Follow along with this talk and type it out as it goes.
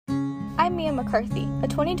I'm Mia McCarthy, a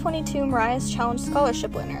 2022 Mariah's Challenge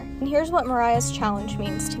Scholarship winner, and here's what Mariah's Challenge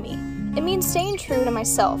means to me. It means staying true to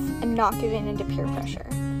myself and not giving into peer pressure.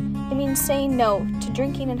 It means saying no to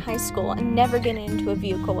drinking in high school and never getting into a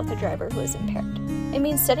vehicle with a driver who is impaired. It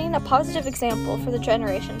means setting a positive example for the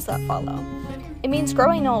generations that follow. It means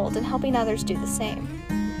growing old and helping others do the same.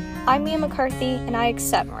 I'm Mia McCarthy, and I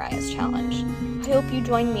accept Mariah's Challenge. I hope you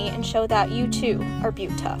join me and show that you too are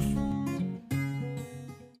Butte tough.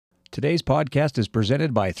 Today's podcast is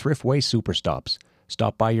presented by Thriftway Superstops.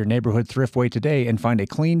 Stop by your neighborhood Thriftway today and find a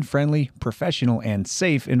clean, friendly, professional, and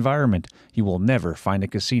safe environment. You will never find a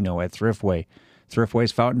casino at Thriftway.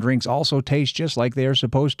 Thriftway's fountain drinks also taste just like they are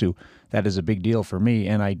supposed to. That is a big deal for me,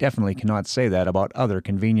 and I definitely cannot say that about other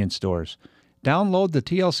convenience stores. Download the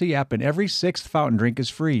TLC app and every sixth fountain drink is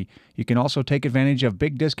free. You can also take advantage of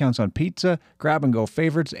big discounts on pizza, grab-and-go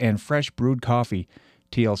favorites, and fresh brewed coffee.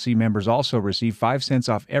 TLC members also receive 5 cents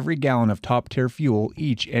off every gallon of top-tier fuel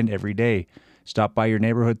each and every day. Stop by your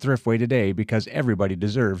neighborhood Thriftway today because everybody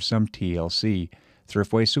deserves some TLC.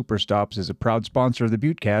 Thriftway Superstops is a proud sponsor of the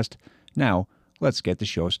Buttecast. Now, let's get the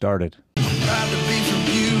show started. Proud to be from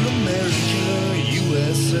Butte, America,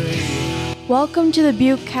 USA. Welcome to the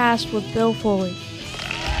Buttecast with Bill Foley.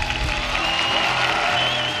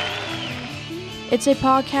 It's a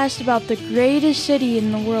podcast about the greatest city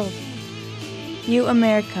in the world, Butte,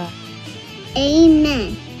 America.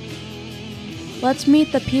 Amen. Let's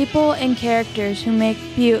meet the people and characters who make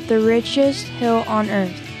Butte the richest hill on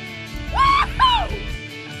earth. Woo-hoo!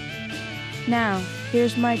 Now,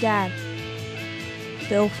 here's my dad,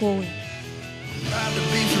 Bill Foley. Proud to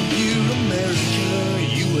be from Butte, America,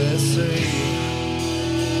 USA.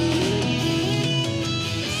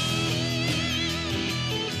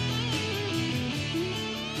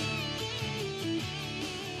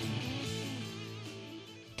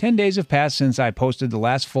 10 days have passed since I posted the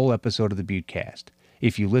last full episode of the Buttecast.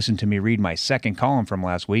 If you listened to me read my second column from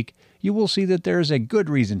last week, you will see that there is a good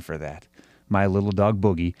reason for that. My little dog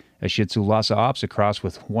Boogie, a Shih Tzu Lhasa Apso cross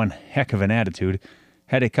with one heck of an attitude,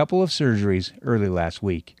 had a couple of surgeries early last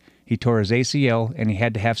week. He tore his ACL and he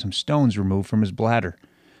had to have some stones removed from his bladder.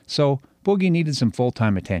 So Boogie needed some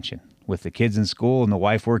full-time attention. With the kids in school and the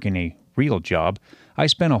wife working a real job, I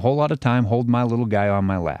spent a whole lot of time holding my little guy on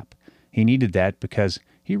my lap. He needed that because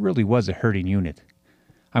he really was a hurting unit.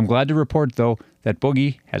 I'm glad to report, though, that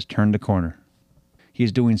Boogie has turned the corner. He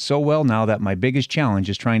is doing so well now that my biggest challenge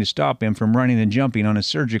is trying to stop him from running and jumping on a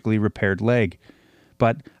surgically repaired leg.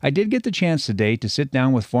 But I did get the chance today to sit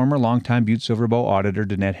down with former longtime Butte Silverbow auditor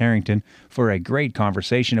Danette Harrington for a great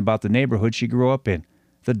conversation about the neighborhood she grew up in,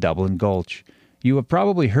 the Dublin Gulch. You have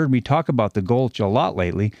probably heard me talk about the Gulch a lot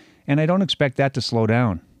lately, and I don't expect that to slow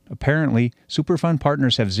down. Apparently, Superfund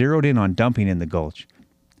partners have zeroed in on dumping in the Gulch.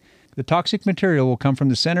 The toxic material will come from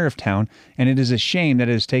the center of town, and it is a shame that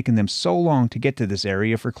it has taken them so long to get to this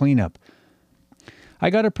area for cleanup. I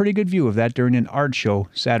got a pretty good view of that during an art show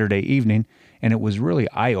Saturday evening, and it was really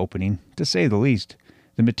eye-opening, to say the least.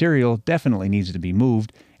 The material definitely needs to be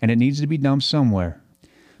moved, and it needs to be dumped somewhere.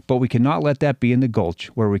 But we cannot let that be in the Gulch,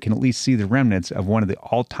 where we can at least see the remnants of one of the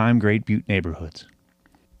all-time great Butte neighborhoods.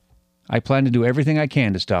 I plan to do everything I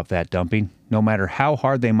can to stop that dumping, no matter how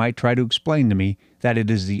hard they might try to explain to me that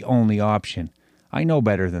it is the only option. I know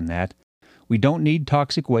better than that. We don't need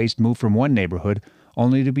toxic waste moved from one neighborhood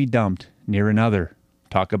only to be dumped near another.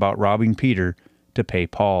 Talk about robbing Peter to pay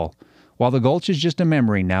Paul. While the Gulch is just a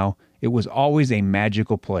memory now, it was always a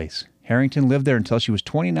magical place. Harrington lived there until she was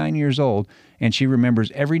 29 years old, and she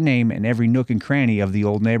remembers every name and every nook and cranny of the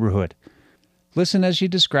old neighborhood. Listen as she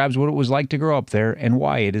describes what it was like to grow up there and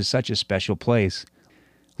why it is such a special place.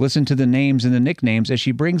 Listen to the names and the nicknames as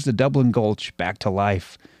she brings the Dublin Gulch back to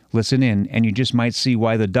life. Listen in, and you just might see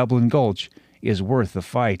why the Dublin Gulch is worth the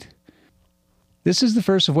fight. This is the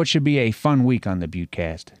first of what should be a fun week on the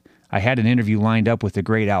Buttecast. I had an interview lined up with the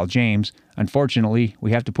great Al James. Unfortunately,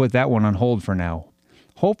 we have to put that one on hold for now.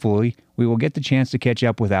 Hopefully, we will get the chance to catch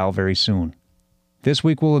up with Al very soon. This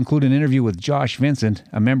week will include an interview with Josh Vincent,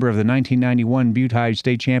 a member of the 1991 Butte High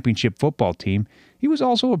State Championship football team. He was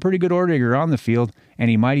also a pretty good ore digger on the field, and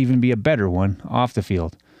he might even be a better one off the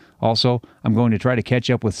field. Also, I'm going to try to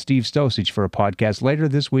catch up with Steve Stosich for a podcast later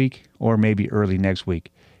this week, or maybe early next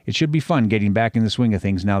week. It should be fun getting back in the swing of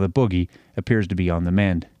things now that Boogie appears to be on the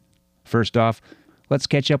mend. First off, let's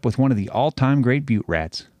catch up with one of the all-time great Butte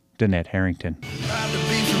rats, Danette Harrington. Proud to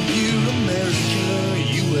be from Butte,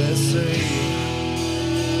 America, USA.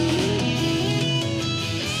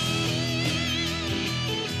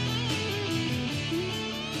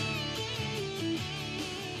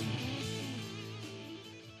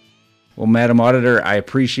 Well, Madam Auditor, I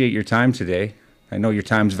appreciate your time today. I know your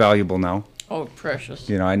time's valuable now. Oh, precious.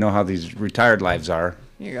 You know, I know how these retired lives are.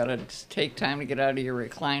 You got to take time to get out of your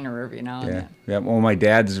recliner every now and Yeah. then. Yeah. Well, my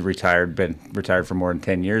dad's been retired for more than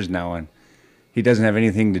 10 years now, and he doesn't have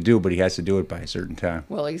anything to do, but he has to do it by a certain time.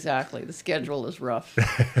 Well, exactly. The schedule is rough.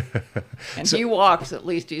 And he walks. At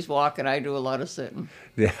least he's walking. I do a lot of sitting.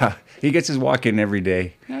 Yeah. He gets his walk in every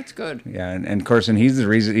day. That's good. Yeah. And of course, and he's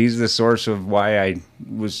the source of why I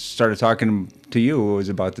started talking to you was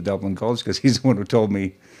about the Dublin Gulch, because he's the one who told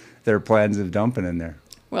me there are plans of dumping in there.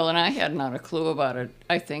 Well, and I had not a clue about it.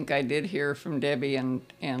 I think I did hear from Debbie and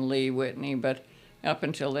Lee Whitney, but up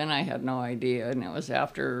until then I had no idea. And it was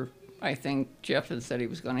after I think Jeff had said he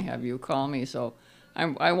was going to have you call me. So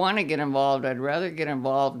I want to get involved. I'd rather get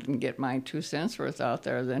involved and get my 2 cents worth out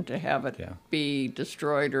there than to have it be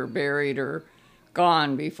destroyed or buried or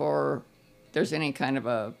gone before there's any kind of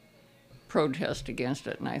a protest against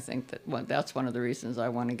it. And I think that's one of the reasons I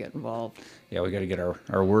want to get involved. Yeah, we got to get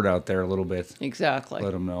our word out there a little bit. Exactly.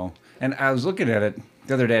 Let them know. And I was looking at it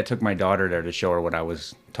the other day. I took my daughter there to show her what I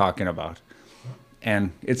was talking about.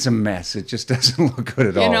 And it's a mess. It just doesn't look good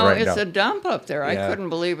at all. You know, right it's now. a dump up there. Yeah. I couldn't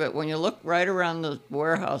believe it. When you look right around the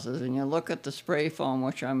warehouses and you look at the spray foam,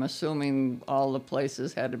 which I'm assuming all the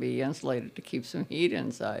places had to be insulated to keep some heat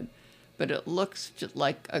inside, but it looks just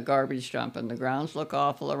like a garbage dump, and the grounds look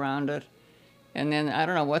awful around it. And then I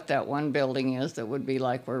don't know what that one building is that would be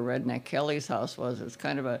like where Redneck Kelly's house was. It's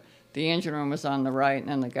kind of the engine room was on the right, and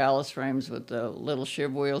then the gallus frames with the little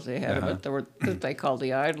shiv wheels they had of it that they called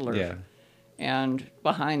the idlers. Yeah. And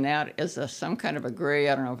behind that is some kind of a gray,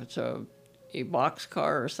 I don't know if it's a box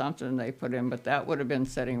car or something they put in, but that would have been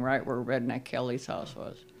sitting right where Redneck Kelly's house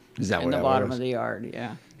was. Is that in what the that bottom was? of the yard,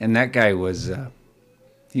 yeah. And that guy was,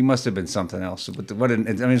 he must have been something else. But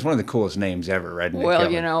it's one of the coolest names ever, Redneck Well,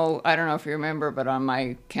 Kelly. you know, I don't know if you remember, but on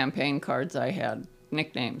my campaign cards I had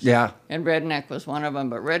nicknames. Yeah. And Redneck was one of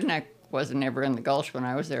them, but Redneck wasn't ever in the Gulch when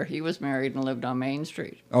I was there. He was married and lived on Main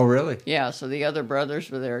Street. Oh, really? Yeah, so the other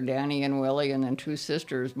brothers were there, Danny and Willie, and then 2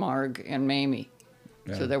 sisters, Marg and Mamie.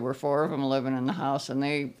 Yeah. So there were 4 of them living in the house, and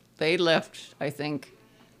they left, I think,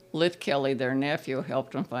 Lit Kelly, their nephew,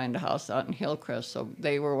 helped them find a house out in Hillcrest, so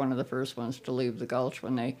they were one of the first ones to leave the Gulch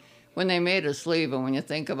when they made us leave. And when you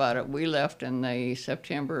think about it, we left in the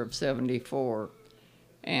September of '74,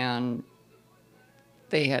 and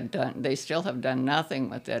they still have done nothing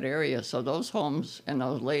with that area. So those homes and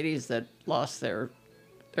those ladies that lost their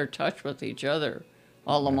touch with each other,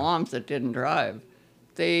 all the moms that didn't drive,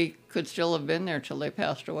 they could still have been there till they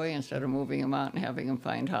passed away instead of moving them out and having them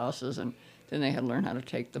find houses. And then they had to learn how to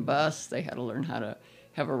take the bus. They had to learn how to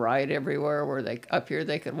have a ride everywhere up here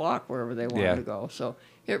they could walk wherever they wanted to go. So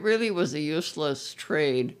it really was a useless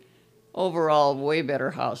trade. Overall, way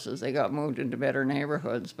better houses. They got moved into better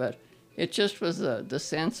neighborhoods, but it just was the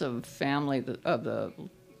sense of family of the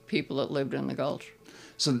people that lived in the Gulch.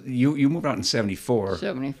 So you moved out in 74.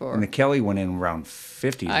 74. And the Kelly went in around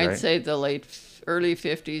 50s, right? I'd say the early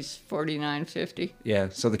 50s, 49, 50. Yeah,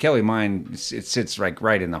 so the Kelly mine, it sits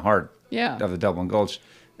right in the heart of the Dublin Gulch.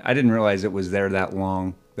 I didn't realize it was there that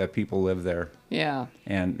long, that people lived there. Yeah.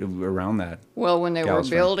 And around that. Well, when they were Gallus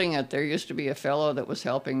frame. building it, there used to be a fellow that was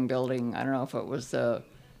helping building, I don't know if it was the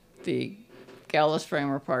Gallus frame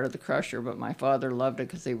or part of the crusher, but my father loved it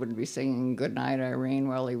because he would be singing Goodnight Irene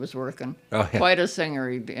while he was working. Oh, yeah. Quite a singer.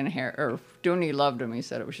 Dooney loved him. He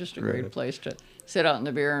said it was just a great place to sit out in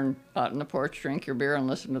the porch, drink your beer, and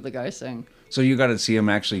listen to the guy sing. So you got to see him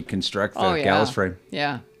actually construct the Gallus frame.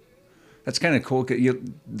 Yeah. That's kind of cool.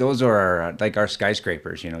 Those are our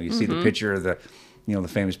skyscrapers. You know, you see the picture of the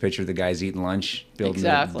famous picture of the guys eating lunch, building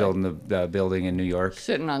the building in New York,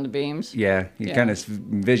 sitting on the beams. Yeah, you kind of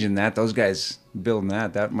envision that. Those guys building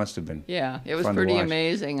that must have been. Yeah, it was pretty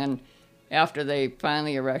amazing. And after they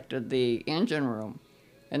finally erected the engine room,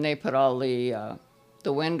 and they put all the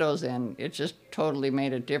windows in, it just totally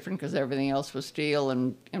made it different because everything else was steel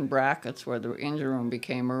and brackets where the engine room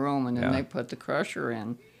became a room, and then they put the crusher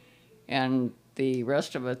in. And the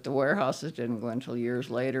rest of it, the warehouses didn't go until years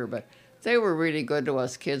later, but they were really good to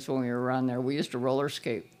us kids when we were around there. We used to roller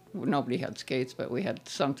skate. Nobody had skates, but we had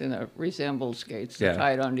something that resembled skates that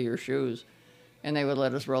tied onto your shoes. And they would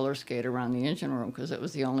let us roller skate around the engine room because it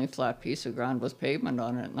was the only flat piece of ground with pavement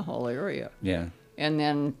on it in the whole area. Yeah. And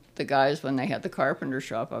then the guys, when they had the carpenter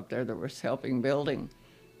shop up there that was helping building,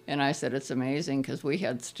 and I said, it's amazing because we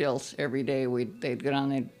had stilts every day. They'd go down,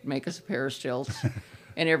 they'd make us a pair of stilts.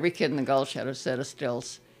 And every kid in the Gulch had a set of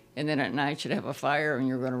stilts. And then at night you'd have a fire and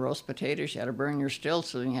you were going to roast potatoes. You had to burn your stilts,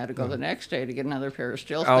 so then you had to go the next day to get another pair of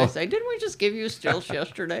stilts. They say, didn't we just give you stilts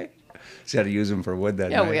yesterday? So you had to use them for wood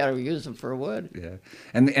that night. Yeah, we had to use them for wood. Yeah.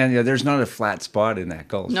 And there's not a flat spot in that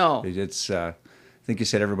Gulch. No. It's think you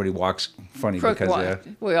said everybody walks funny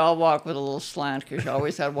We all walk with a little slant because you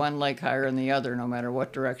always had one leg higher than the other, no matter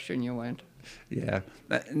what direction you went. yeah.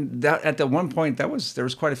 That at the one point there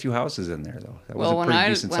was quite a few houses in there though. That was Well, a pretty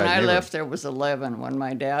decent when sized I neighborhood. left, there was 11. When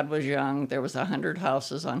my dad was young, there was 100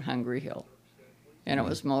 houses on Hungry Hill, and it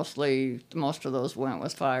was most of those went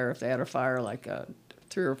with fire. If they had a fire, like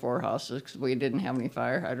 3 or 4 houses, because we didn't have any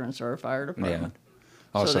fire hydrants or a fire department.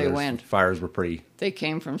 Also, so they went. Fires were pretty. They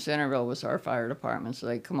came from Centerville, was our fire department, so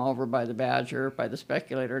they come over by the Badger, by the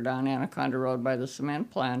Speculator, down Anaconda Road by the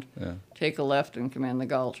cement plant, take a left and come in the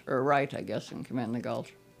gulch, or right, I guess, and come in the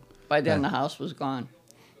gulch. By then, the house was gone.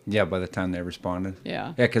 Yeah, by the time they responded. Yeah.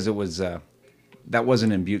 Yeah, because it was that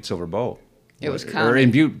wasn't in Butte Silver Bow. It was Or county.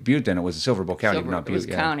 in Butte then it was Silver Bow County, not It Butte. was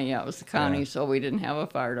county, yeah, it was the county, Yeah. so we didn't have a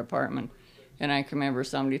fire department. And I can remember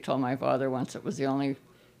somebody told my father once it was the only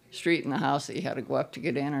street in the house that you had to go up to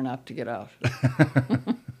get in and up to get out.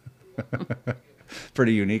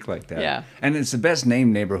 Pretty unique like that. Yeah. And it's the best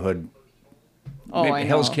named neighborhood. Oh, Maybe I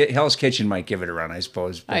know. Hell's Kitchen might give it a run, I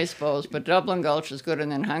suppose. But I suppose, but Dublin Gulch is good,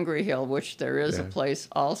 and then Hungry Hill, which there is a Yeah. place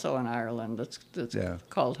also in Ireland that's Yeah.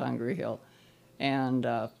 called Hungry Hill, and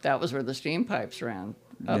that was where the steam pipes ran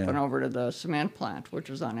up Yeah. and over to the cement plant, which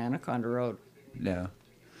was on Anaconda Road. Yeah.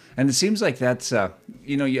 And it seems like that's,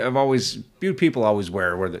 Butte people always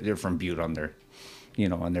wear they're from Butte on their,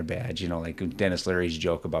 on their badge. Like Dennis Leary's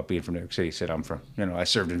joke about being from New York City. He said, I'm from, I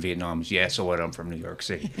served in Vietnam. Yeah, so what? I'm from New York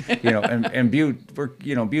City. And Butte,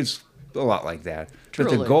 Butte's a lot like that. But the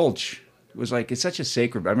Truly. Gulch was like, it's such a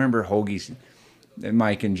sacred, I remember Hoagie's, and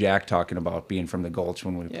Mike and Jack talking about being from the Gulch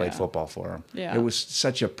when we played Yeah. football for them. Yeah. It was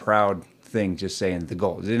such a proud thing just saying the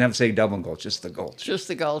Gulch. They didn't have to say Dublin Gulch, just the Gulch. Just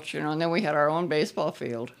the Gulch, and then we had our own baseball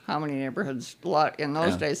field. How many neighborhoods? A lot. In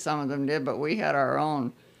those days, some of them did, but we had our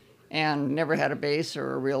own, and never had a base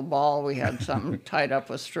or a real ball. We had something tied up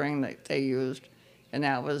with string that they used, and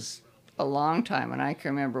that was a long time. And I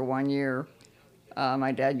can remember one year,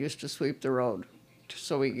 my dad used to sweep the road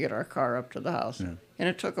so we could get our car up to the house, and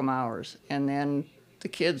it took him hours. And then the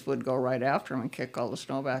kids would go right after him and kick all the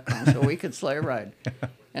snow back on so we could sleigh ride.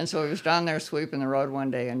 And so he was down there sweeping the road one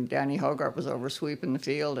day, and Danny Hogarth was over sweeping the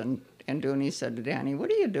field, and Dooney said to Danny, "What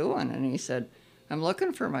are you doing?" And he said, "I'm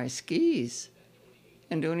looking for my skis."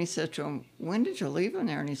 And Dooney said to him, "When did you leave them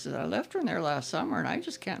there?" And he said, "I left them there last summer, and I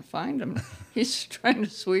just can't find them." He's trying to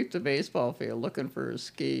sweep the baseball field looking for his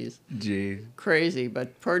skis. Gee. Crazy,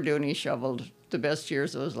 but poor Dooney shoveled the best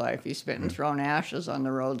years of his life. He spent and thrown ashes on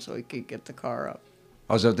the road so he could get the car up.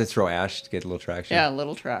 I was out to throw ash to get a little traction. Yeah, a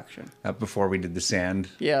little traction. Before we did the sand.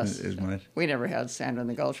 Yes. Is when We never had sand in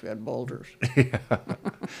the Gulch. We had boulders.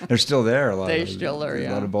 they're still there. A lot. They're of, still there, A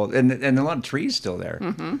yeah. lot of boulders. And a lot of trees still there.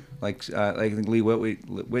 Mm-hmm. Like I think Lee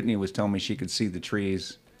Whitney was telling me she could see the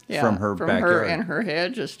trees from her backyard. And her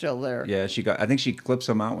hedge is still there. Yeah, I think she clipped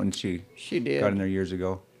some out when she did. got in there years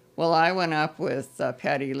ago. Well, I went up with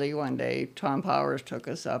Patty Lee one day. Tom Powers took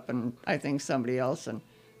us up, and I think somebody else, and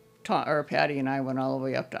Patty and I went all the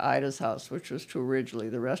way up to Ida's house, which was too Ridgely.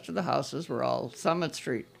 The rest of the houses were all Summit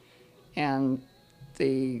Street. And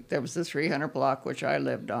there was the 300 block, which I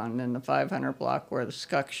lived on, and the 500 block where the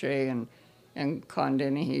Scuckshay and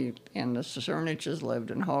Condinihi and the Cerniches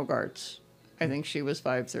lived, and Hogarth's. I think she was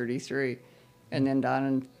 533. And then down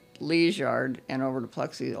in Lee's yard and over to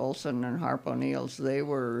Plexi Olson and Harp O'Neill's, they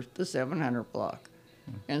were the 700 block.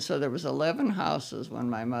 And so there was 11 houses when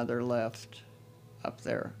my mother left up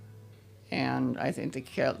there. And I think the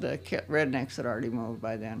rednecks had already moved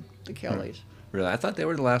by then, the Kellys. Really, I thought they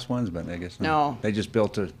were the last ones, but I guess not. No. They just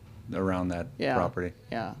built around that property,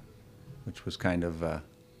 Yeah. which was kind of.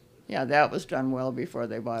 Yeah, that was done well before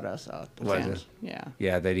they bought us out. The Was fence. it? Yeah.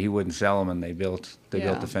 Yeah, that he wouldn't sell them, and they built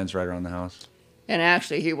Yeah. the fence right around the house. And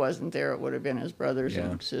actually, he wasn't there. It would have been his brothers Yeah.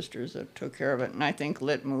 and sisters that took care of it. And I think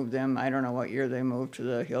Lit moved them. I don't know what year they moved to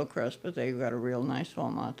the Hillcrest, but they got a real nice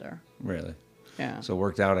home out there. Really. Yeah. So it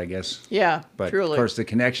worked out, I guess. Yeah, But truly. of course, the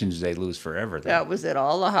connections they lose forever. Though. That was it.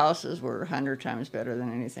 All the houses were 100 times better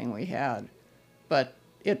than anything we had. But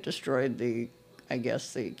it destroyed the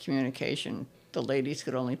communication. The ladies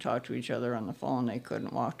could only talk to each other on the phone. They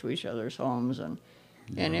couldn't walk to each other's homes. And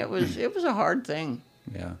it was a hard thing.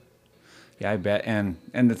 Yeah. Yeah, I bet. And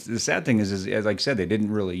the sad thing is, as like I said, they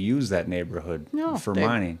didn't really use that neighborhood for they've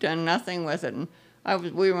mining. done nothing with it. And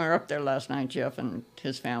we were up there last night, Jeff and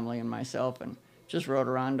his family and myself, and just rode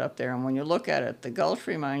around up there. And when you look at it, the Gulch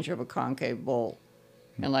reminds you of a concave bowl.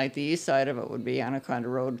 And like the east side of it would be Anaconda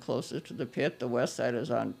Road closest to the pit. The west side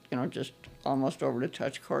is on, just almost over to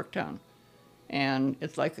touch Corktown. And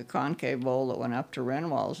it's like a concave bowl that went up to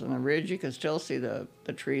Renwalls. And the ridge, you could still see the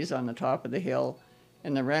trees on the top of the hill.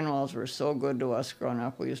 And the Renwalls were so good to us growing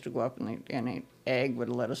up. We used to go up and Ag would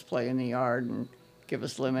let us play in the yard and give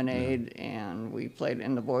us lemonade, and we played,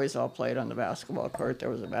 and the boys all played on the basketball court. There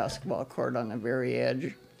was a basketball court on the very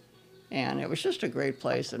edge, and it was just a great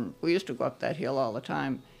place, and we used to go up that hill all the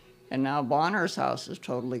time. And now Bonner's house is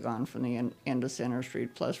totally gone from the end of Center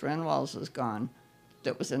Street, plus Renwall's is gone,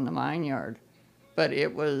 that was in the mine yard. But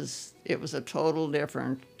it was a total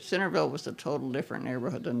different, Centerville was a total different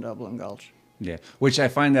neighborhood than Dublin Gulch. Yeah, which I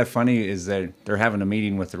find that funny is that they're having a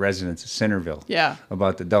meeting with the residents of Centerville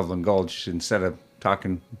about the Dublin Gulch instead of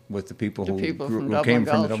talking with the people who came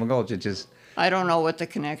from the Dublin Gulch. It just, I don't know what the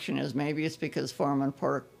connection is. Maybe it's because Foreman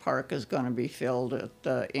Park is going to be filled at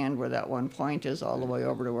the end where that one point is, all the way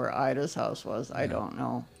over to where Ida's house was. I don't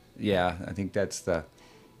know. Yeah, I think that's the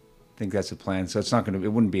plan. So it's not going to.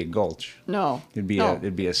 It wouldn't be a gulch. No. It'd be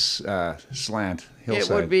a slant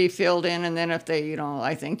hillside. It would be filled in, and then if they,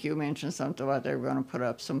 I think you mentioned something about they were going to put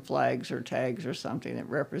up some flags or tags or something that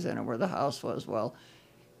represented where the house was. Well,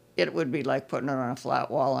 it would be like putting it on a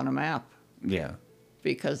flat wall on a map. Yeah.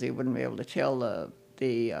 Because they wouldn't be able to tell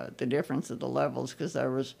the difference of the levels, because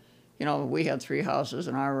there was, we had 3 houses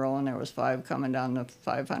in our row, and there was 5 coming down the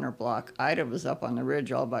 500 block. Ida was up on the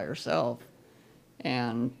ridge all by herself,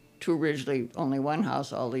 and Two Ridgely, only one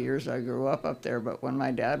house all the years I grew up there. But when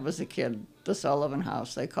my dad was a kid, the Sullivan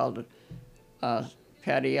house, they called it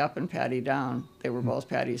Patty up and Patty down. They were both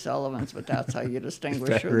Patty Sullivans, but that's how you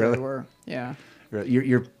distinguish who really? they were. Yeah.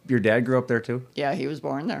 Your dad grew up there too? Yeah, he was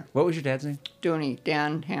born there. What was your dad's name? Dooney,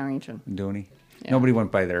 Dan Harrington. Dooney. Yeah. Nobody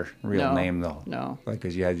went by their real name though. No. Like,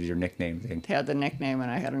 because you had your nickname thing. Had the nickname,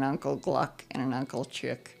 and I had an Uncle Gluck and an Uncle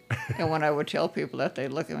Chick. And when I would tell people that, they'd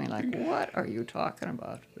look at me like, "What are you talking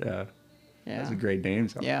about?" Yeah. Yeah. That's a great name.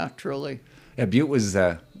 So. Yeah, truly. Yeah, Butte was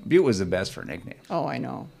the best for nicknames. Oh, I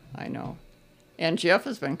know. And Jeff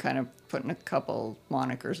has been kind of putting a couple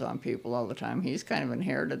monikers on people all the time. He's kind of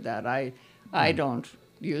inherited that. I don't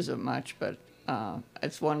use it much, but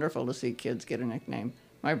it's wonderful to see kids get a nickname.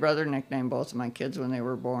 My brother nicknamed both of my kids when they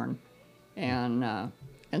were born, and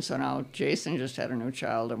so now Jason just had a new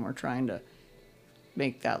child, and we're trying to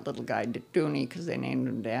make that little guy Dooney because they named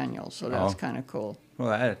him Daniel. So that's kind of cool.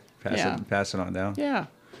 Well, pass it on down. Yeah.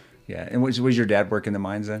 Yeah, and was your dad working the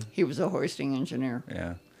mines then? He was a hoisting engineer.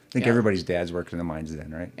 Yeah. I think everybody's dad's worked in the mines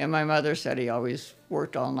then, right? And my mother said he always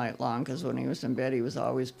worked all night long because when he was in bed, he was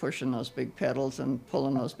always pushing those big pedals and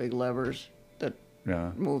pulling those big levers that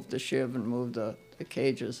moved the shiv and moved the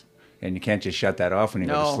cages. And you can't just shut that off when you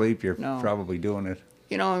go to sleep. You're probably doing it.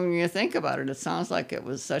 When you think about it, it sounds like it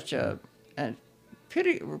was such a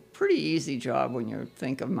pretty easy job when you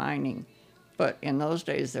think of mining. But in those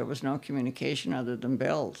days, there was no communication other than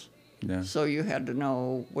bells. Yeah. So you had to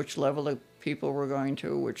know which level the people were going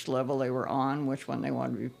to, which level they were on, which one they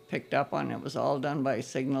wanted to be picked up on. It was all done by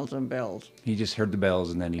signals and bells. He just heard the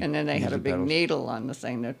bells, and then they had a big pedals. needle on the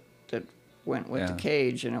thing that went with the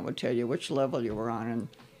cage, and it would tell you which level you were on,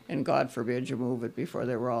 and God forbid you move it before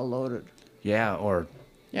they were all loaded. Yeah, or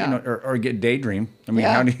get daydream. I mean,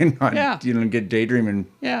 how do you not get daydream and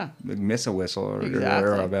miss a whistle or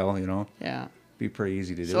a bell? Yeah, be pretty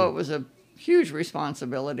easy to do. So it was a huge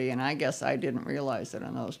responsibility, and I guess I didn't realize it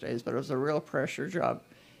in those days, but it was a real pressure job.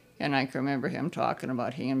 And I can remember him talking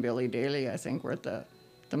about he and Billy Daly, I think, were at the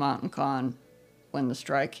Mountain Con when the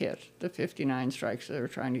strike hit, the 59 strikes. They were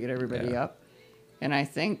trying to get everybody up. And I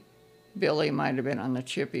think Billy might have been on the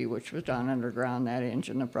Chippy, which was down underground, that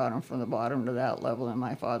engine that brought him from the bottom to that level, and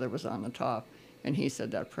my father was on the top. And he said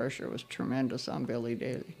that pressure was tremendous on Billy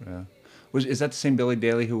Daly. Yeah. Is that the same Billy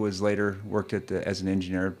Daly who was later worked as an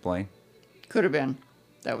engineer at Blaine? Could have been.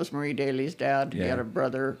 That was Marie Daly's dad. Yeah. He had a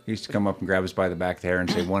brother. He used to come up and grab us by the back of the hair and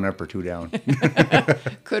say 1 up or 2 down.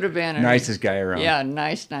 Could have been. Nicest guy around. Yeah,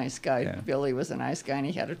 nice guy. Yeah. Billy was a nice guy, and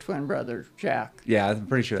he had a twin brother, Jack. Yeah, I'm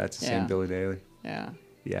pretty sure that's the same Billy Daly. Yeah.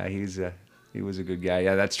 Yeah, he was a good guy.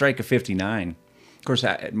 Yeah, that strike of 59. Of course,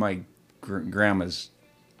 my grandma's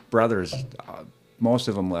brothers, most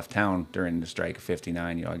of them left town during the strike of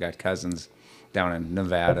 59. I got cousins down in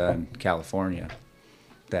Nevada and California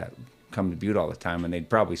that come to Butte all the time, and they'd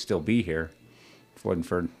probably still be here if it wasn't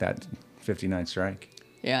for that 59 strike.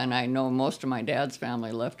 Yeah, and I know most of my dad's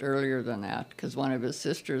family left earlier than that because one of his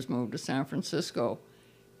sisters moved to San Francisco,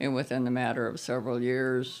 and within the matter of several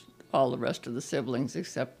years, all the rest of the siblings,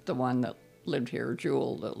 except the one that lived here,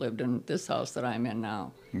 Jewel, that lived in this house that I'm in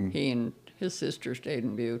now, he and his sister stayed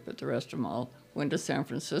in Butte, but the rest of them all went to San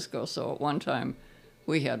Francisco. So at one time,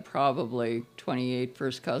 we had probably 28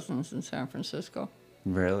 first cousins in San Francisco.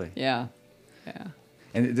 Really? Yeah.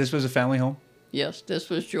 And this was a family home? Yes, this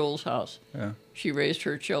was Jewel's house. Yeah. She raised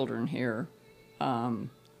her children here. And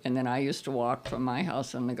then I used to walk from my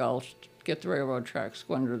house in the Gulch get the railroad tracks,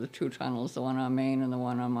 go under the 2 tunnels, the one on Main and the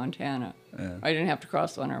one on Montana. I didn't have to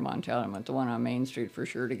cross the one on Montana, but the one on Main Street for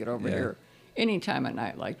sure to get over here. Any time at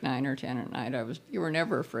night, like 9 or 10 at night, you were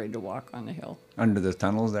never afraid to walk on the hill. Under the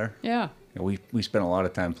tunnels there? Yeah. We spent a lot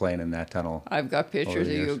of time playing in that tunnel. I've got pictures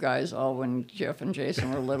of you guys all when Jeff and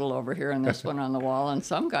Jason were little over here, and this one on the wall. And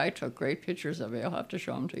some guy took great pictures of it. I'll have to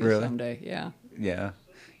show them to you someday. Yeah. Yeah.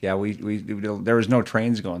 Yeah, there was no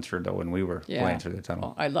trains going through, though, when we were playing through the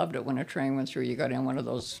tunnel. I loved it when a train went through. You got in one of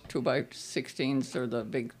those 2x16s or the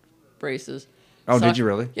big braces. Oh, did you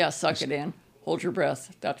really? Yeah, suck it in. Hold your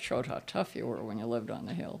breath. That showed how tough you were when you lived on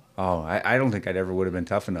the hill. Oh, I don't think I'd ever would have been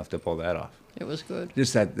tough enough to pull that off. It was good.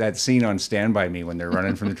 Just that scene on Stand By Me when they're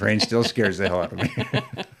running from the train still scares the hell out of me.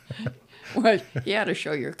 Well, you had to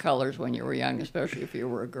show your colors when you were young, especially if you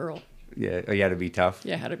were a girl. Yeah, you had to be tough.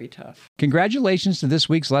 Yeah, had to be tough. Congratulations to this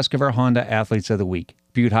week's Lescovar Honda Athletes of the Week.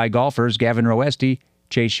 Butte High golfers Gavin Roesti,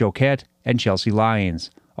 Chase Choquette, and Chelsea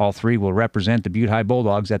Lyons. All 3 will represent the Butte High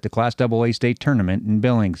Bulldogs at the Class AA state tournament in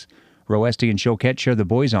Billings. Roesti and Choquette share the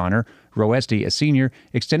boys' honor. Roesti, a senior,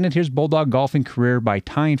 extended his Bulldog golfing career by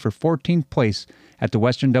tying for 14th place at the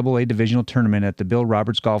Western AA Divisional Tournament at the Bill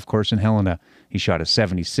Roberts Golf Course in Helena. He shot a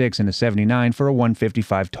 76 and a 79 for a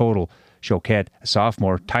 155 total. Choquette, a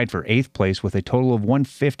sophomore, tied for 8th place with a total of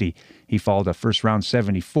 150. He followed a first-round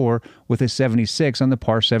 74 with a 76 on the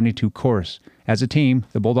par 72 course. As a team,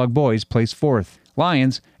 the Bulldog boys placed 4th.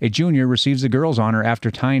 Lyons, a junior, receives the girls' honor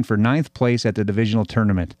after tying for 9th place at the divisional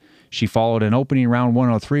tournament. She followed an opening round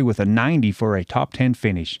 103 with a 90 for a top 10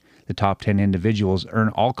 finish. The top 10 individuals earn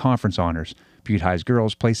all conference honors. Butte High's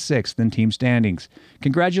girls placed 6th in team standings.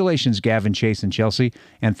 Congratulations, Gavin, Chase, and Chelsea,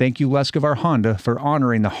 and thank you, Lescovar Honda, for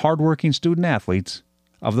honoring the hardworking student-athletes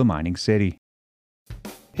of the mining city.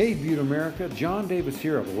 Hey, Butte America, John Davis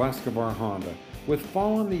here of Lescovar Honda. With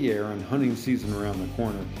fall in the air and hunting season around the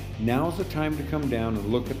corner, now's the time to come down and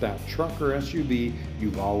look at that truck or SUV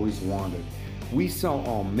you've always wanted. We sell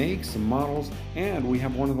all makes and models, and we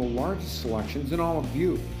have one of the largest selections in all of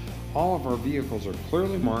Butte. All of our vehicles are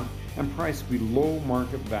clearly marked and priced below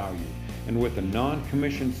market value. And with a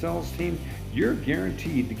non-commissioned sales team, you're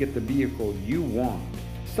guaranteed to get the vehicle you want.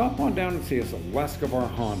 Stop on down and see us at Lescovar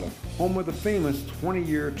Honda, home of the famous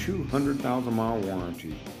 20-year, 200,000-mile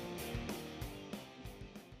warranty.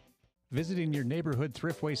 Visiting your neighborhood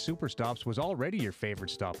Thriftway Superstops was already your favorite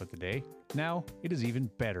stop of the day. Now it is even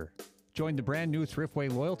better. Join the brand new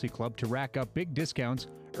Thriftway Loyalty Club to rack up big discounts,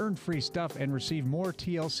 earn free stuff, and receive more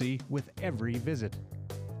TLC with every visit.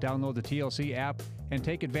 Download the TLC app and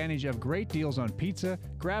take advantage of great deals on pizza,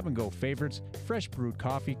 grab-and-go favorites, fresh brewed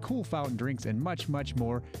coffee, cool fountain drinks, and much, much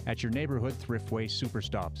more at your neighborhood Thriftway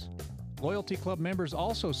Superstops. Loyalty Club members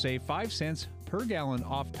also save 5 cents per gallon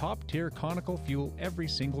off top-tier conical fuel every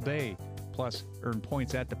single day. Plus, earn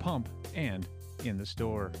points at the pump and in the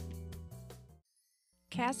store.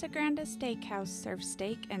 Casa Grande Steakhouse serves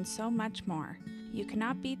steak and so much more. You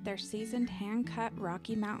cannot beat their seasoned hand-cut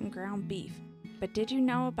Rocky Mountain ground beef. But did you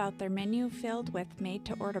know about their menu filled with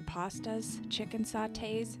made-to-order pastas, chicken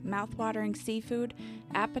sautés, mouth-watering seafood,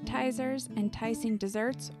 appetizers, enticing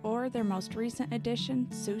desserts, or their most recent addition,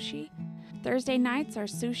 sushi? Thursday nights are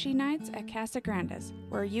sushi nights at Casa Grande's,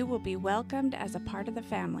 where you will be welcomed as a part of the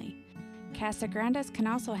family. Casa Grande's can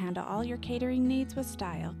also handle all your catering needs with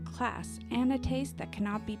style, class, and a taste that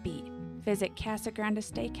cannot be beat. Visit Casa Grande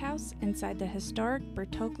Steakhouse inside the historic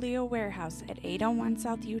Bertoglio Warehouse at 801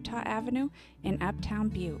 South Utah Avenue in Uptown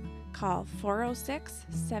Butte. Call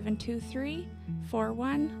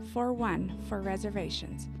 406-723-4141 for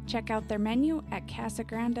reservations. Check out their menu at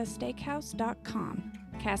casagrandesteakhouse.com.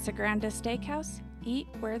 Casa Grande Steakhouse, eat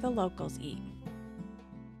where the locals eat.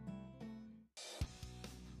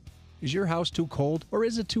 Is your house too cold or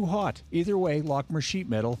is it too hot? Either way, Lockmer Sheet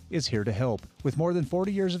Metal is here to help. With more than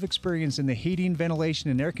 40 years of experience in the heating, ventilation,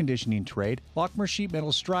 and air conditioning trade, Lockmer Sheet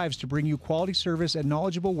Metal strives to bring you quality service and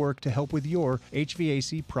knowledgeable work to help with your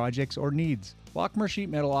HVAC projects or needs. Lockmer Sheet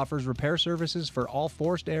Metal offers repair services for all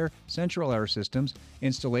forced air, central air systems,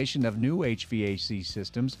 installation of new HVAC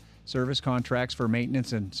systems, service contracts for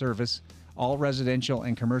maintenance and service, all residential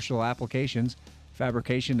and commercial applications,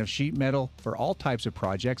 fabrication of sheet metal for all types of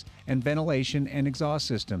projects, and ventilation and exhaust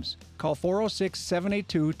systems. Call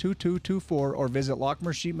 406-782-2224 or visit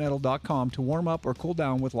LockmerSheetMetal.com to warm up or cool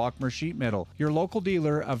down with Lockmer Sheet Metal, your local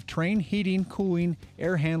dealer of Trane heating, cooling,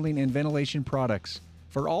 air handling, and ventilation products.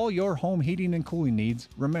 For all your home heating and cooling needs,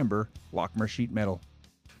 remember Lockmer Sheet Metal.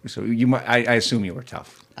 So I assume you were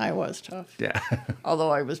tough. I was tough. Yeah.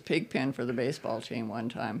 Although I was pigpen for the baseball team one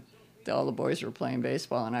time. All the boys were playing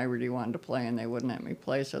baseball, and I really wanted to play, and they wouldn't let me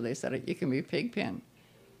play, so they said, you can be pigpen.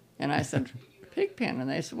 And I said, pig pen. And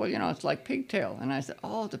they said, well, it's like pigtail. And I said,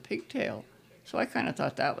 oh, the pigtail. So I kind of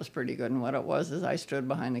thought that was pretty good. And what it was is I stood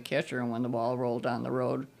behind the catcher, and when the ball rolled down the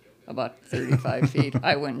road about 35 feet,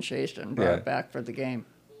 I went and chased it and brought it back for the game.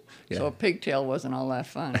 Yeah. So a pigtail wasn't all that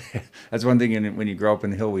fun. That's one thing when you grow up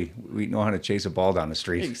in the hill, we know how to chase a ball down the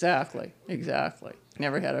street. Exactly.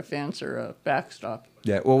 Never had a fence or a backstop.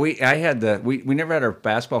 Yeah, well, we never had our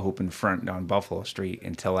basketball hoop in front on Buffalo Street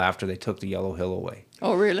until after they took the yellow hill away.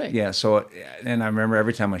 Oh, really? Yeah, so, and I remember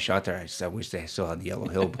every time I shot there, I wish they still had the yellow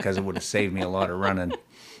hill because it would have saved me a lot of running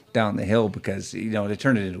down the hill because, they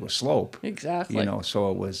turned it into a slope. Exactly. So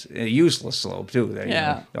it was a useless slope, too.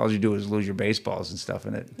 Yeah. All you do is lose your baseballs and stuff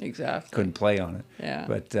in it. Exactly. Couldn't play on it. Yeah.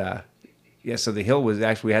 But, so the hill was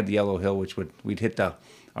actually, we had the yellow hill, which we'd hit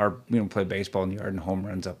play baseball in the yard and home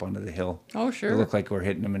runs up onto the hill. Oh, sure. It looked like we're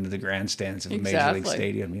hitting them into the grandstands of a Major League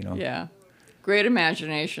Stadium, Yeah. Great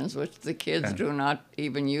imaginations, which the kids do not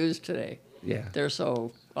even use today. Yeah. They're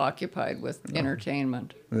so occupied with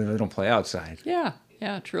entertainment. They don't play outside.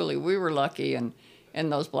 Yeah, truly. We were lucky, and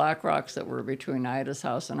those black rocks that were between Ida's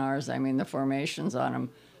house and ours, I mean, the formations on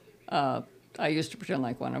them, I used to pretend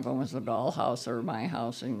like one of them was a dollhouse or my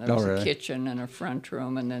house, and there was a kitchen and a front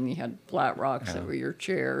room, and then you had flat rocks that were your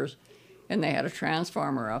chairs, and they had a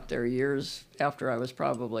transformer up there years after I was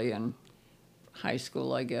probably in high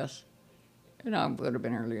school, I guess. I would have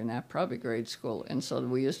been earlier than that, probably grade school. And so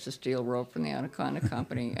we used to steal rope from the Anaconda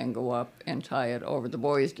Company and go up and tie it over. The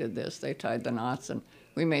boys did this. They tied the knots, and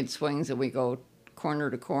we made swings, and we go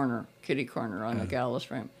corner to corner, kitty corner on the gallows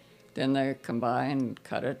frame. Then they come by and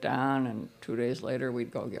cut it down, and 2 days later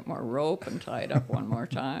we'd go get more rope and tie it up one more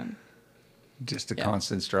time. Just a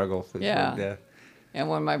constant struggle. Yeah. And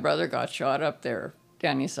when my brother got shot up there,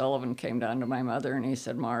 Danny Sullivan came down to my mother, and he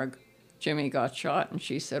said, Marg, Jimmy got shot. And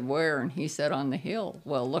she said, where? And he said, on the hill.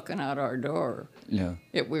 Well, looking out our door,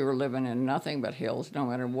 we were living in nothing but hills, no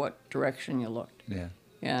matter what direction you looked. Yeah.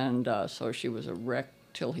 And so she was a wreck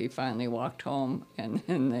till he finally walked home, and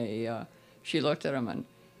then she looked at him, and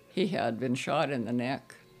he had been shot in the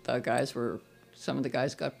neck. Some of the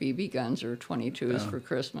guys got BB guns or 22s for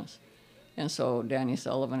Christmas. And so Danny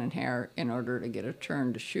Sullivan and Hare, in order to get a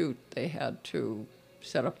turn to shoot, they had to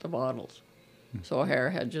set up the bottles. So Hare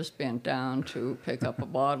had just bent down to pick up a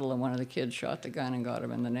bottle, and one of the kids shot the gun and got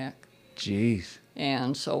him in the neck. Jeez.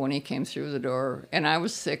 And so when he came through the door, and I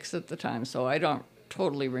was 6 at the time, so I don't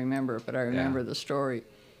totally remember it, but I remember the story.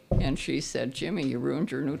 And she said, Jimmy, you ruined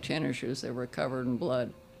your new tennis shoes. They were covered in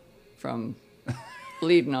blood from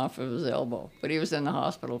bleeding off of his elbow. But he was in the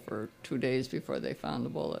hospital for 2 days before they found the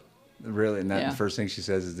bullet. Really? And the first thing she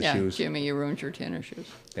says is the shoes? Yeah, Jimmy, you ruined your tennis shoes.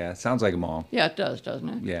 Yeah, it sounds like a mom. Yeah, it does, doesn't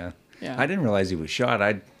it? Yeah. Yeah. I didn't realize he was shot.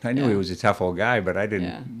 I knew he was a tough old guy, but I didn't.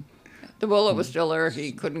 Yeah. The bullet was still there.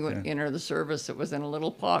 He couldn't enter the service. It was in a little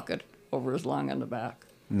pocket over his lung in the back.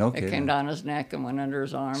 No kidding. It came down his neck and went under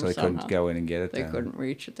his arm. So they couldn't go in and get it. They couldn't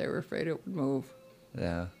reach it. They were afraid it would move.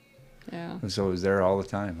 Yeah. Yeah. And so it was there all the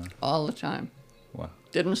time, huh? All the time. Wow.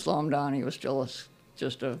 Didn't slow him down. He was still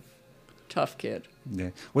just a tough kid.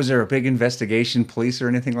 Yeah. Was there a big investigation, police or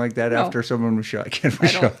anything like that after someone was shot?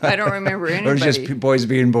 I don't remember anybody. It was just boys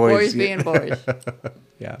being boys. Boys being boys.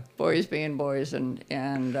 Yeah. Boys being boys, and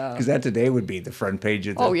because that today would be the front page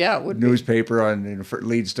of the it would newspaper on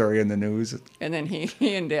lead story in the news. And then he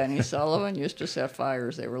and Danny Sullivan used to set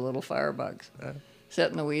fires. They were little firebugs,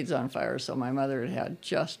 setting the weeds on fire. So my mother had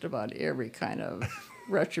just about every kind of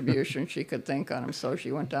retribution she could think on him. So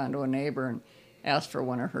she went down to a neighbor and asked for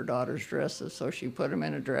one of her daughter's dresses. So she put him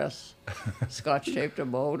in a dress, scotch taped a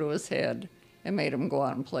bow to his head, and made him go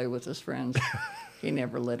out and play with his friends. He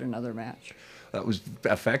never lit another match. That was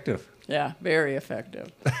effective. Yeah, very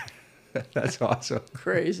effective. That's awesome.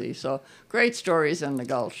 Crazy. So great stories in the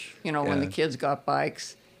Gulch. When the kids got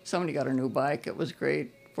bikes, somebody got a new bike. It was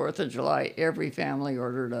great. 4th of July, every family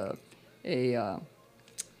ordered a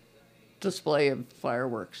display of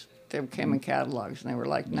fireworks. They came in catalogs, and they were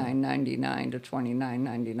like $9.99 to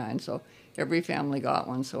 $29.99. So every family got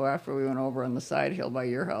one. So after we went over on the side hill by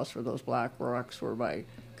your house, where those black rocks were by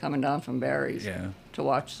coming down from Barry's to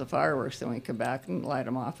watch the fireworks, then we'd come back and light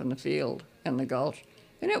them off in the field in the Gulch.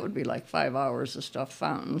 And it would be like 5 hours of stuff,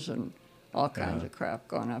 fountains and all kinds of crap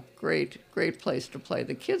going up. Great place to play.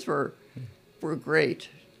 The kids were great.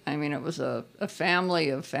 I mean, it was a family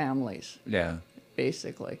of families. Yeah.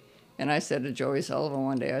 Basically. And I said to Joey Sullivan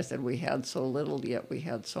one day, I said, we had so little, yet we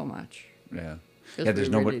had so much. Yeah. Yeah, there's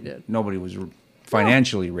nobody was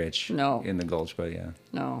financially rich No. in the Gulch, but yeah.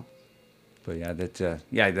 No. But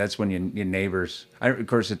yeah, that's when your neighbors. Of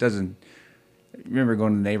course, it doesn't. I remember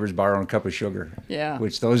going to the neighbors' borrowing a cup of sugar. Yeah.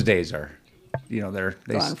 Which those days are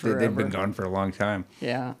they've been gone for a long time.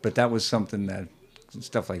 Yeah. But that was something that,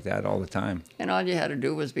 stuff like that all the time. And all you had to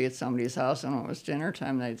do was be at somebody's house, and when it was dinner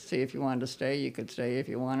time, they'd see if you wanted to stay. You could stay if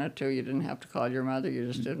you wanted to. You didn't have to call your mother. You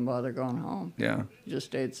just didn't bother going home. Yeah. You just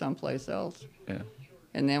stayed someplace else. Yeah.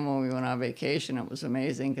 And then when we went on vacation, it was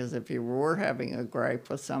amazing because if you were having a gripe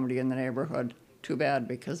with somebody in the neighborhood, too bad,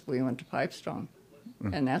 because we went to Pipestone.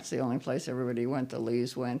 And that's the only place everybody went. The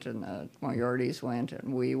Lees went, and the Moriartys went,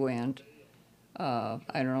 and we went. I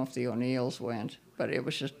don't know if the O'Neills went, but it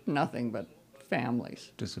was just nothing but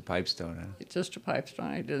families. Just a Pipestone, huh? It's just a Pipestone.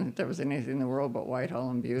 I didn't think there was anything in the world but Whitehall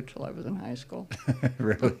and Butte till I was in high school.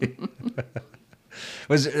 Really?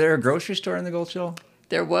 Was there a grocery store in the Gulch Hill?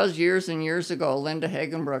 There was years and years ago. Linda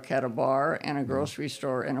Hagenbrook had a bar and a grocery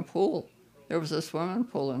store and a pool. There was a swimming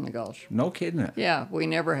pool in the Gulch. No kidding. Yeah, we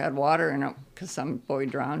never had water in it because some boy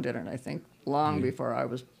drowned in it, I think, long before I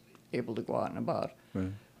was able to go out and about.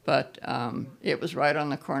 Right. But it was right on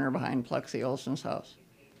the corner behind Plexi Olson's house.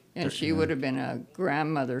 And she would have been a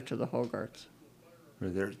grandmother to the Hogarths.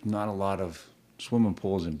 There's not a lot of swimming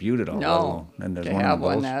pools in Butte at all. No, And there's to one in have the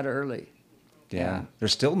one Gulch. that early. Yeah.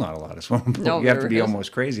 There's still not a lot of swimming pools. No, you have to there be isn't.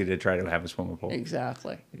 almost crazy to try to have a swimming pool.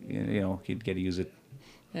 Exactly. You'd get to use it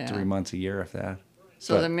Yeah. 3 months a year, if that.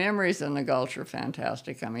 So But- the memories in the Gulch are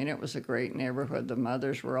fantastic. I mean, it was a great neighborhood. The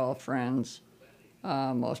mothers were all friends.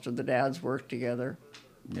 Most of the dads worked together.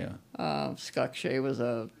 Yeah. Scuck Shea was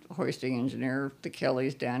a hoisting engineer. The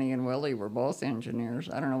Kellys, Danny and Willie, were both engineers.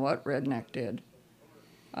 I don't know what Redneck did.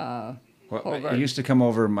 Well, Hogarth. I used to come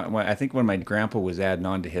over. I think when my grandpa was adding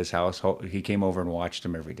on to his house, he came over and watched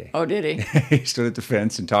him every day. Oh, did he? He stood at the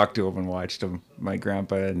fence and talked to him and watched him. My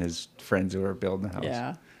grandpa and his friends who were building the house.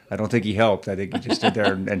 Yeah. I don't think he helped. I think he just stood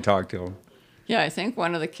there and talked to him. Yeah, I think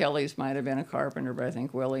one of the Kellys might have been a carpenter, but I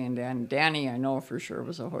think Willie and Danny, I know for sure,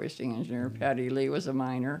 was a hoisting engineer. Patty Lee was a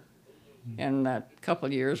miner. And that couple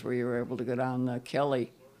of years where you were able to go down the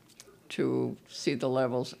Kelly to see the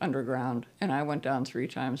levels underground. And I went down 3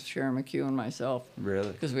 times, Sharon McHugh and myself.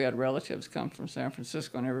 Really? Because we had relatives come from San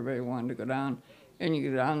Francisco and everybody wanted to go down. And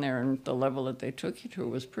you go down there and the level that they took you to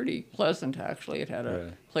was pretty pleasant, actually. It had a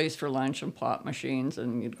Right. place for lunch and pop machines,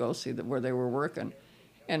 and you'd go see where they were working.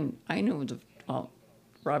 And I knew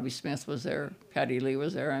Robbie Smith was there, Patty Lee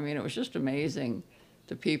was there. I mean, it was just amazing,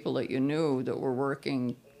 the people that you knew that were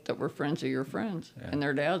working, that were friends of your friends. Yeah. And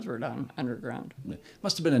their dads were down underground.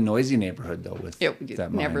 Must have been a noisy neighborhood, though, with It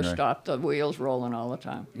that never mine, right? stopped, the wheels rolling all the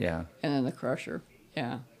time. Yeah. And then the crusher,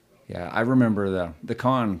 yeah. Yeah, I remember the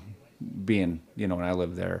con being, when I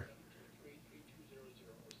lived there.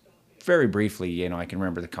 Very briefly, I can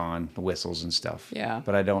remember the con, the whistles and stuff. Yeah.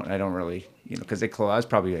 But I don't really, because they closed. I was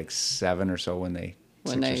probably like 7 or so when they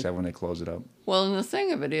closed it up. Well, and the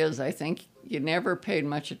thing of it is, I think you never paid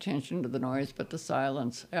much attention to the noise, but the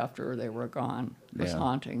silence after they were gone was Yeah.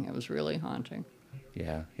 haunting. It was really haunting.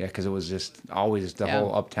 Yeah, because it was just always the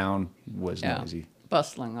whole uptown was Yeah. noisy.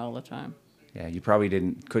 Bustling all the time. Yeah, you probably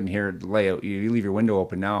couldn't hear the layout. You leave your window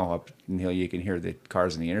open now up until you can hear the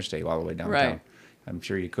cars in the interstate all the way downtown. Right. I'm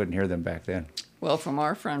sure you couldn't hear them back then. Well, from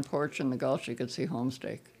our front porch in the Gulch, you could see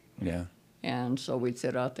Homestake. Yeah. And so we'd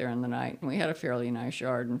sit out there in the night, and we had a fairly nice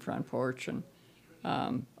yard and front porch. And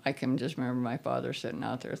I can just remember my father sitting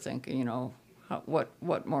out there thinking,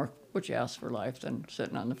 what more would you ask for life than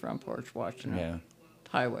sitting on the front porch watching Yeah. a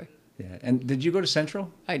highway? Yeah. And did you go to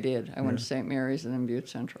Central? I did. I went to St. Mary's and then Butte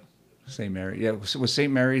Central. St. Mary. Yeah. Was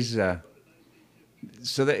St. Mary's?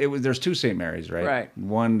 So that there's 2 St. Mary's, right? Right.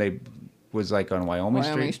 One was like on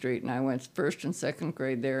Wyoming Street. And I went 1st and 2nd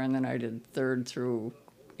grade there, and then I did 3rd through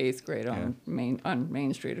 8th grade on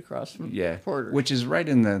Main Street across from Yeah. Porter. Which is right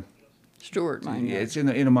in the. Stewart mine. Yeah, it's in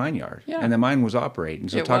a mine yard. Yeah. And the mine was operating.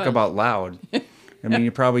 So It talk was. about loud. I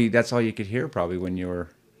mean, that's all you could hear probably when you were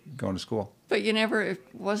going to school. But it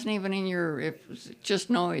wasn't even it was just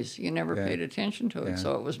noise. You never Yeah. paid attention to it, Yeah.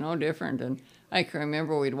 so it was no different. And I can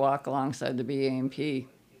remember we'd walk alongside the BAMP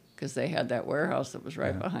because they had that warehouse that was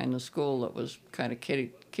right behind the school that was kind of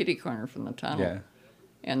kitty corner from the tunnel. Yeah.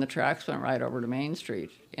 And the tracks went right over to Main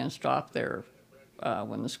Street and stopped there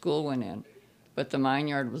when the school went in. But the mine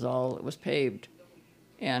yard it was paved.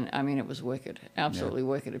 And, I mean, it was wicked, absolutely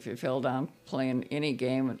wicked. If you fell down playing any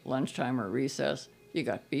game at lunchtime or recess, you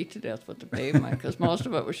got beat to death with the pavement because most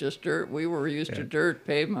of it was just dirt. We were used to dirt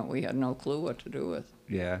pavement. We had no clue what to do with.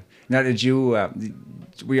 Yeah. Now, did you?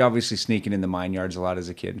 We obviously sneaking in the mine yards a lot as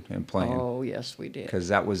a kid and playing. Oh, yes, we did. Because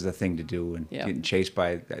that was the thing to do, and Yeah. getting chased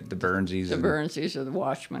by the Burnsies. The Burnsies are the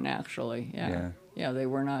watchmen, actually. Yeah. Yeah. Yeah,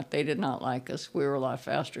 they did not like us. We were a lot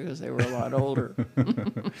faster because they were a lot older.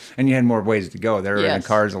 And you had more ways to go. They were in Yes.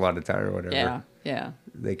 cars a lot of time or whatever. Yeah.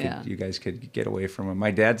 you guys could get away from them.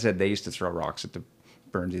 My dad said they used to throw rocks at the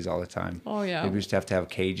Burnsies all the time. Oh, yeah. They used to have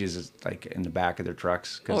cages like in the back of their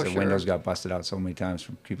trucks because the windows got busted out so many times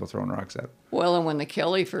from people throwing rocks at them. Well, and when the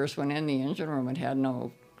Kelly first went in the engine room, it had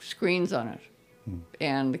no screens on it.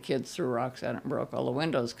 And the kids threw rocks at it and broke all the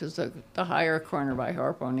windows because the higher corner by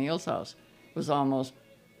Harp O'Neill's house was almost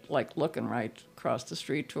like looking right across the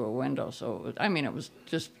street to a window. So, it was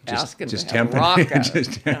just asking to have a rock at it.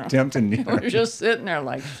 Just tempting you. We're just sitting there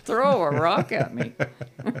like, throw a rock at me.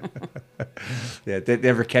 Yeah, did they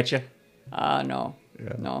ever catch you? No.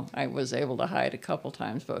 Yeah. No, I was able to hide a couple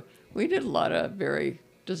times, but we did a lot of very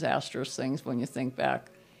disastrous things when you think back.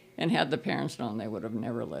 And had the parents known, they would have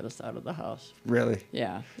never let us out of the house. Really?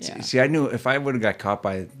 Yeah. See, I knew if I would have got caught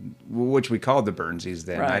by, which we called the Burnsies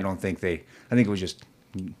then, Right. I think it was just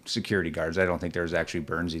security guards. I don't think there was actually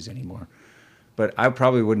Burnsies anymore. But I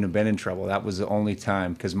probably wouldn't have been in trouble. That was the only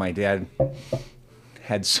time because my dad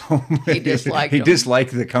had so many. He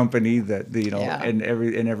disliked the company and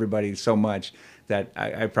everybody so much that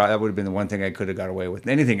I probably, that would have been the one thing I could have got away with.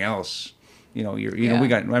 Anything else. I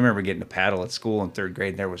remember getting a paddle at school in 3rd grade,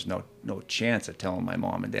 and there was no chance of telling my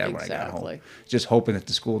mom and dad when I got home. Just hoping that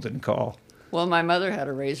the school didn't call. Well, my mother had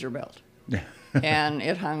a razor belt, and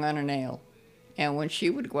it hung on a nail. And when she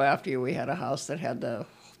would go after you, we had a house that had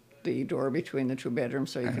the door between the 2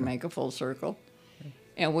 bedrooms so you could make a full circle.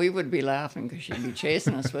 And we would be laughing because she'd be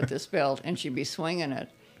chasing us with this belt, and she'd be swinging it.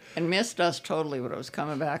 And missed us totally when it was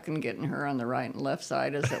coming back and getting her on the right and left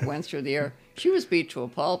side as it went through the air. She was beat to a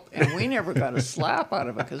pulp, and we never got a slap out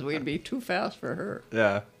of it because we'd be too fast for her.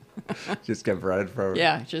 Yeah. Just kept running for her.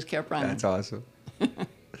 Yeah, just kept running. That's awesome.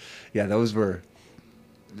 Yeah, those were...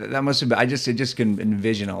 That must have been... I just can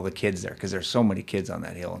envision all the kids there because there's so many kids on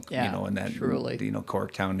that hill, in that truly.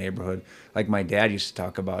 Corktown neighborhood. Like my dad used to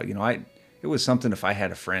talk about, it was something if I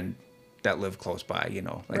had a friend that lived close by,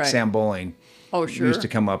 Right. Sam Bowling. Oh, sure. Used to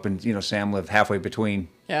come up and, Sam lived halfway between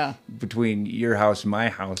your house and my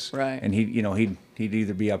house. Right. And he'd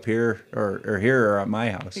either be up here or here or at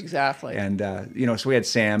my house. Exactly. And, so we had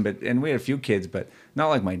Sam, and we had a few kids, but not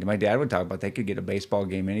like my dad would talk about. They could get a baseball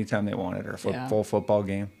game anytime they wanted or a full football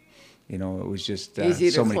game. It was just easy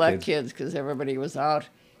so to many collect kids because everybody was out.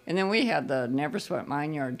 And then we had the Never Sweat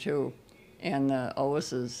Mine Yard, too. And the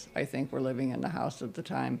Owises, I think, were living in the house at the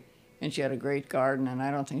time. And she had a great garden, and I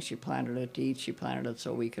don't think she planted it to eat. She planted it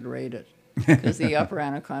so we could raid it. Because the Upper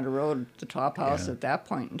Anaconda Road, the top house at that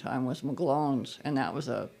point in time was McGlone's, and that was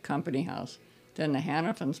a company house. Then the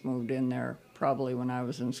Hannafins moved in there probably when I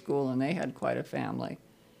was in school, and they had quite a family.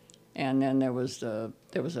 And then there was a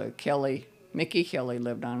Kelly, Mickey Kelly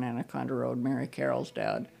lived on Anaconda Road, Mary Carroll's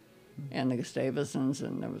dad, and the Gustavusons,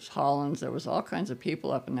 and there was Hollands. There was all kinds of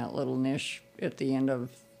people up in that little niche at the end of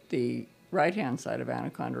the right-hand side of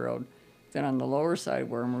Anaconda Road. Then on the lower side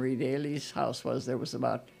where Marie Daly's house was, there was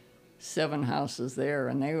about 7 houses there,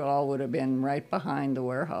 and they all would have been right behind the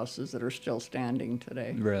warehouses that are still standing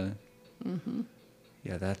today. Really? Mm-hmm.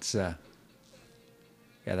 Yeah, that's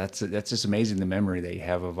just amazing, the memory that you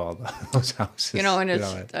have of all those houses. And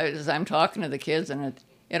as I'm talking to the kids, and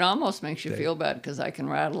it almost makes you feel bad because I can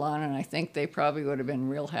rattle on, and I think they probably would have been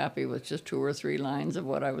real happy with just 2 or 3 lines of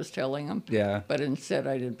what I was telling them. Yeah. But instead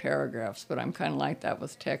I did paragraphs. But I'm kind of like that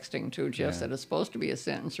with texting too, just that it's supposed to be a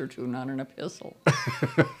sentence or 2, not an epistle.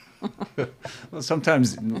 Well,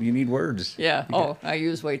 sometimes you need words. Yeah. Oh, I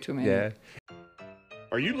use way too many. Yeah.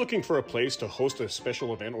 Are you looking for a place to host a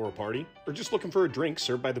special event or a party? Or just looking for a drink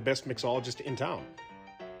served by the best mixologist in town?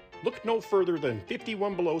 Look no further than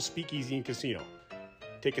 51 Below Speakeasy and Casino.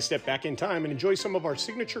 Take a step back in time and enjoy some of our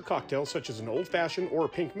signature cocktails such as an old-fashioned or a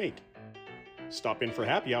pink mate. Stop in for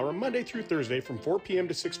happy hour Monday through Thursday from 4 p.m.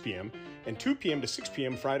 to 6 p.m. and 2 p.m. to 6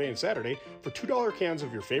 p.m. Friday and Saturday for $2 cans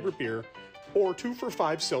of your favorite beer or 2 for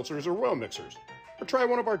 $5 seltzers or well mixers. Or try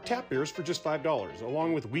one of our tap beers for just $5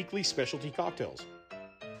 along with weekly specialty cocktails.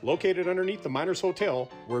 Located underneath the Miners Hotel,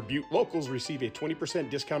 where Butte locals receive a 20%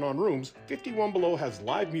 discount on rooms, 51 Below has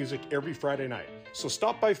live music every Friday night. So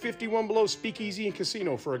stop by 51 Below Speakeasy and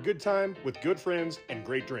Casino for a good time with good friends and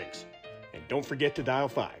great drinks. And don't forget to dial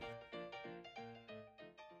 5.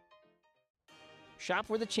 Shop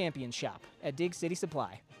where the champions shop at Dig City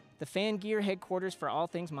Supply. The Fan Gear headquarters for all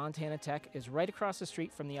things Montana Tech is right across the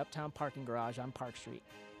street from the Uptown Parking Garage on Park Street.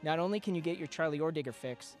 Not only can you get your Charlie or Digger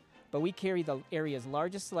fix, but we carry the area's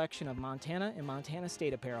largest selection of Montana and Montana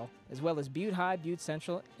State apparel, as well as Butte High, Butte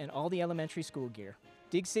Central, and all the elementary school gear.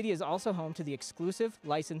 Dig City is also home to the exclusive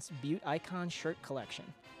licensed Butte Icon shirt collection.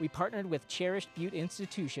 We partnered with cherished Butte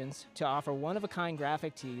institutions to offer one-of-a-kind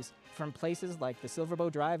graphic tees from places like the Silverbow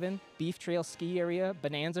Drive-In, Beef Trail Ski Area,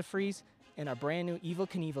 Bonanza Freeze, and our brand new Evil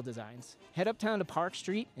Knievel designs. Head uptown to Park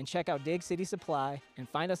Street and check out Dig City Supply and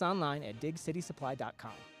find us online at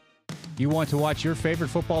digcitysupply.com. You want to watch your favorite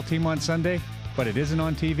football team on Sunday, but it isn't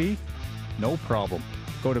on TV? No problem.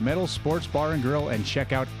 Go to Meadows Sports Bar and Grill and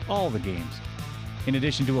check out all the games. In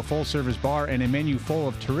addition to a full-service bar and a menu full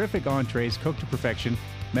of terrific entrees cooked to perfection,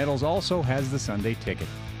 Meadows also has the Sunday ticket.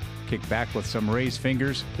 Kick back with some raised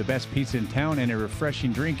fingers, the best pizza in town, and a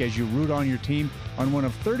refreshing drink as you root on your team on one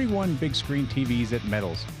of 31 big-screen TVs at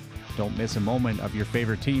Meadows. Don't miss a moment of your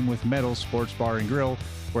favorite team with Meadows Sports Bar and Grill,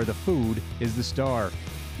 where the food is the star.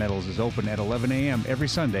 Meadows is open at 11 a.m. every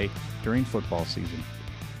Sunday during football season.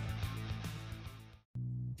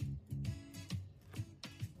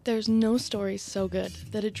 There's no story so good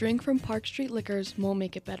that a drink from Park Street Liquors won't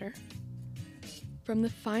make it better. From the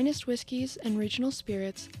finest whiskeys and regional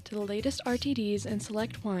spirits to the latest RTDs and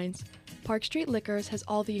select wines, Park Street Liquors has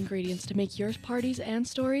all the ingredients to make your parties and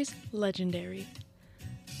stories legendary.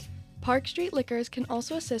 Park Street Liquors can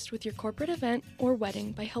also assist with your corporate event or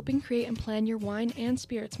wedding by helping create and plan your wine and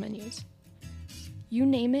spirits menus. You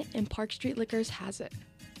name it, and Park Street Liquors has it.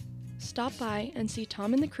 Stop by and see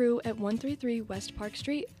Tom and the crew at 133 West Park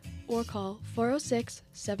Street or call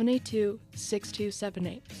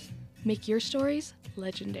 406-782-6278. Make your stories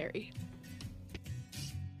legendary.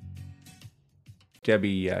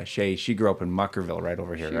 Debbie Shea, she grew up in Muckerville right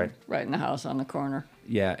over here, right? Right in the house on the corner.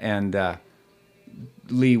 Yeah, and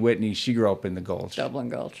Lee Whitney, she grew up in the Gulch. Dublin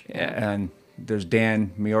Gulch. Yeah. And there's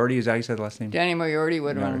Dan Miordi, is that how you said the last name? Danny Moriarty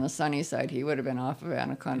would have been on the sunny side. He would have been off of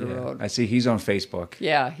Anaconda Road. I see he's on Facebook.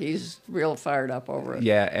 Yeah, he's real fired up over it.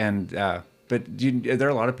 Yeah, and but are there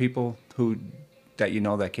a lot of people that you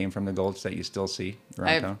know that came from the Gulch that you still see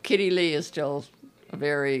around town? Kitty Lee is still a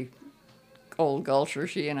very old Gulcher.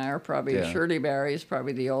 She and I are probably, Shirley Barry is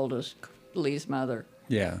probably the oldest, Lee's mother.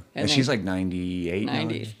 Yeah, and she's like 98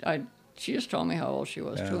 90. She just told me how old she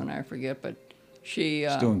was too, and I forget, but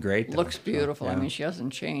she's doing great. Looks beautiful. So, yeah. I mean, she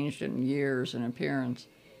hasn't changed in years in appearance.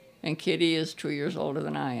 And Kitty is 2 years older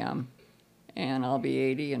than I am, and I'll be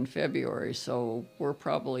 80 in February, so we're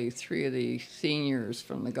probably three of the seniors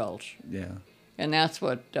from the Gulch. Yeah. And that's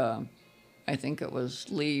what I think it was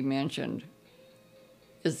Lee mentioned,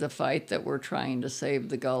 is the fight that we're trying to save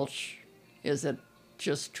the Gulch. Is it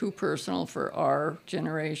just too personal for our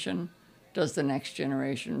generation? Does the next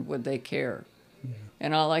generation, would they care? Yeah.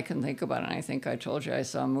 And all I can think about, and I think I told you, I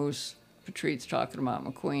saw Moose Patrice talking about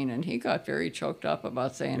McQueen, and he got very choked up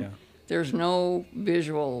about saying there's no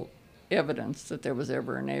visual evidence that there was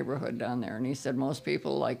ever a neighborhood down there. And he said most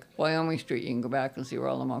people, like Wyoming Street, you can go back and see where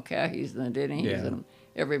all the Mulcahy's and the Dennehy's and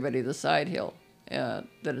everybody, the side hill, that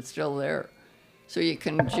it's still there. So you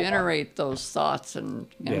can generate those thoughts and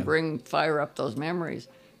fire up those memories.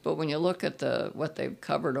 But when you look at what they've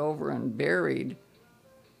covered over and buried,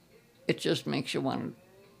 it just makes you want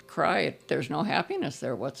to cry. There's no happiness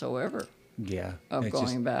there whatsoever. Yeah. Of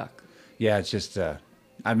going back. Yeah, it's just, I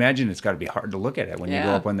imagine it's got to be hard to look at it when you go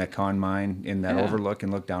up on that con mine in that overlook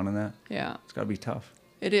and look down on that. Yeah. It's got to be tough.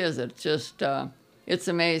 It is. It's just, it's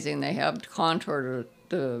amazing. They have contoured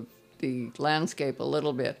the landscape a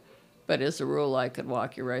little bit. But as a rule, I could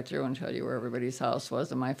walk you right through and tell you where everybody's house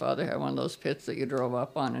was. And my father had one of those pits that you drove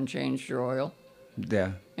up on and changed your oil.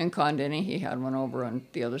 Yeah. In Condini, he had one over on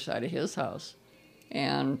the other side of his house.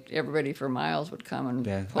 And everybody for miles would come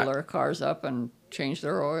and pull their cars up and change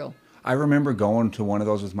their oil. I remember going to one of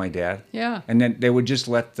those with my dad. Yeah. And then they would just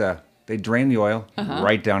they'd drain the oil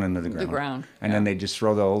right down into the ground. The ground. And then they'd just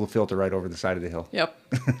throw the oil filter right over the side of the hill. Yep.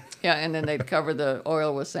 Yeah, and then they'd cover the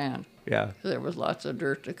oil with sand. Yeah. So there was lots of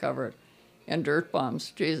dirt to cover it. And dirt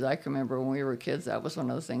bombs. Geez, I can remember when we were kids, that was one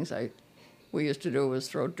of the things we used to do was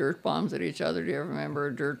throw dirt bombs at each other. Do you ever remember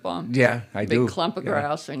a dirt bomb? Yeah, I do. Big clump of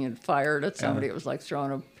grass, and you'd fire it at somebody. It was like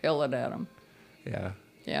throwing a pellet at them. Yeah.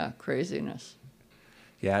 Yeah, craziness.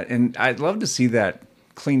 Yeah, and I'd love to see that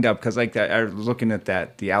cleaned up because like I was looking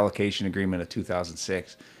at the allocation agreement of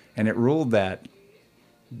 2006, and it ruled that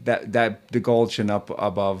the Gulch and up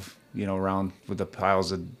above, around with the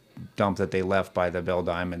piles of dump that they left by the Bell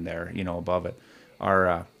Diamond there, above it,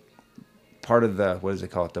 are part of the, what does it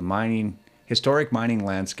call it, the historic mining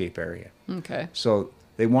landscape area. Okay. So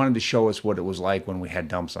they wanted to show us what it was like when we had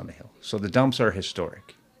dumps on the hill. So the dumps are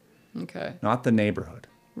historic. Okay. Not the neighborhood.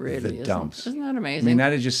 Really? The dumps. Isn't that amazing? I mean,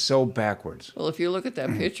 that is just so backwards. Well, if you look at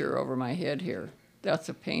that picture over my head here, that's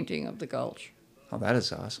a painting of the Gulch. Oh, that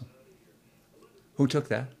is awesome. Who took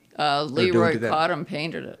that? Leroy Cottam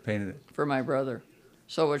painted it. Painted it. For my brother.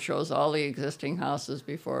 So it shows all the existing houses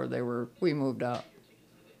before we moved out.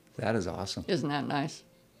 That is awesome. Isn't that nice?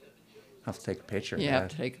 I'll have to take a picture of You that.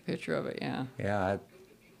 have to take a picture of it, yeah. Yeah.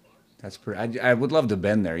 That's pretty. I would love to have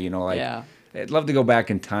been there. Yeah. I'd love to go back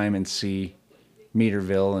in time and see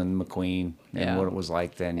Meterville and McQueen and what it was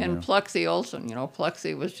like then. And Pluxy Olson,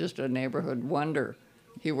 Pluxy was just a neighborhood wonder.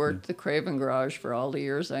 He worked the Craven Garage for all the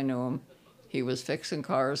years I knew him. He was fixing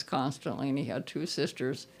cars constantly, and he had 2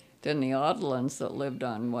 sisters. Then the Odlins that lived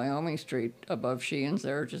on Wyoming Street above Sheehan's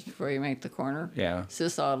there, just before you make the corner. Yeah.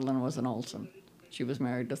 Sis Odlin was an Olson. She was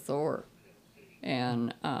married to Thor.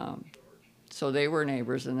 And so they were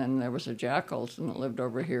neighbors. And then there was a Jack Olson that lived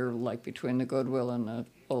over here, like between the Goodwill and the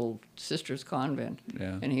old Sisters Convent.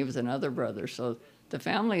 Yeah. And he was another brother. So the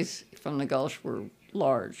families from the Gulch were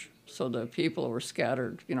large. So the people were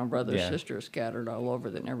scattered, brothers, sisters scattered all over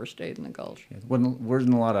that never stayed in the Gulch.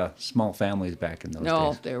 Wasn't a lot of small families back in those days.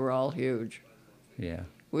 No, they were all huge. Yeah.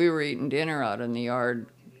 We were eating dinner out in the yard.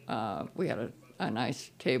 We had a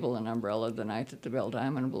nice table and umbrella the night that the Bell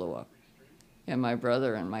Diamond blew up. And my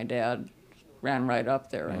brother and my dad ran right up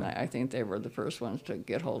there, and I think they were the first ones to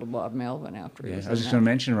get hold of Bob Melvin after he was I was just going to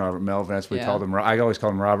mention Robert Melvin. That's what we called him. I always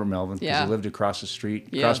called him Robert Melvin because he lived across the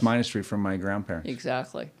street, across Minor Street from my grandparents.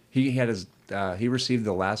 Exactly. He had he received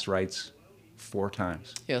the last rites 4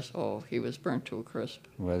 times. Yes. Oh, he was burnt to a crisp.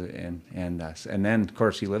 And then of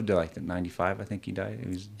course he lived to like 95. I think he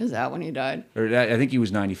died. Is that when he died? Or I think he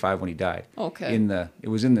was 95 when he died. Okay. It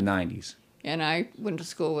was in the 90s. And I went to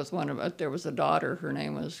school with there was a daughter. Her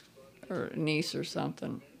name was, or a niece or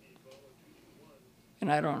something.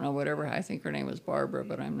 And I don't know I think her name was Barbara,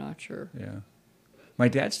 but I'm not sure. Yeah. My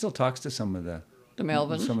dad still talks to some of the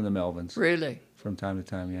Melvins. Some of the Melvins. Really? From time to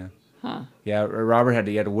time, yeah. Huh. Yeah, Robert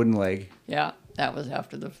he had a wooden leg. Yeah, that was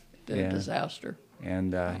after the disaster.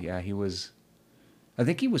 And he was, I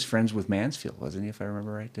think he was friends with Mansfield, wasn't he? If I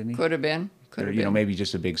remember right, didn't he? Could have been. Maybe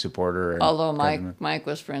just a big supporter. Although Mike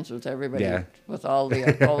was friends with everybody, with all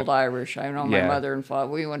the old Irish. I know my mother and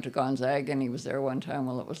father. We went to Gonzaga, and he was there one time.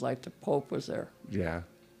 Well, it was like the Pope was there. Yeah.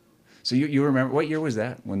 So you remember what year was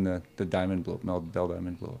that when the diamond Bell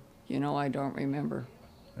Diamond blew up? I don't remember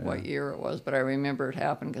what year it was, but I remember it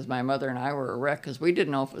happened because my mother and I were a wreck because we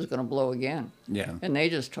didn't know if it was going to blow again. Yeah. And they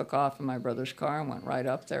just took off in my brother's car and went right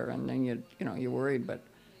up there, and then you worried, but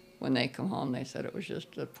when they come home, they said it was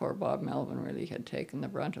just that poor Bob Melvin really had taken the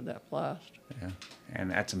brunt of that blast. Yeah, and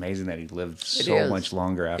that's amazing that he lived so much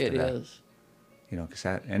longer after that. It is.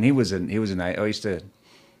 And he was a nice. I used to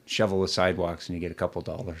shovel the sidewalks and you get a couple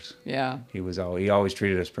 $. Yeah. He always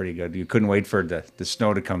treated us pretty good. You couldn't wait for the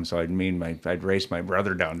snow to come, so I'd race my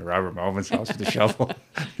brother down to Robert Melvin's house with a shovel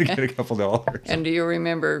to get a couple $. And do you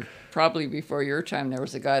remember, probably before your time, there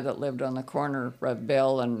was a guy that lived on the corner of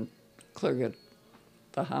Bell and Cleargate,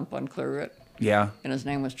 the hump on Cleargate? Yeah. And his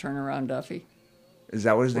name was Turnaround Duffy. Is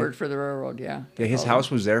that what his name? Word for the railroad, yeah. Yeah, his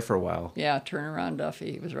house was there for a while. Yeah, Turnaround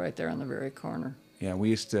Duffy. He was right there on the very corner. Yeah, we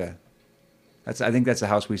used to. I think that's the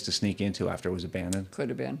house we used to sneak into after it was abandoned. Could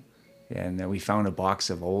have been. Yeah, and then we found a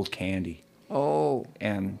box of old candy. Oh.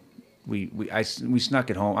 And we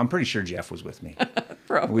snuck it home. I'm pretty sure Jeff was with me.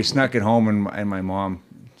 Probably. We snuck it home, and my mom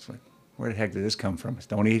was like, "Where the heck did this come from?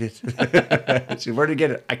 Don't eat it." She said, "Where'd you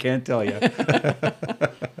get it?" I can't tell you.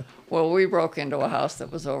 Well, we broke into a house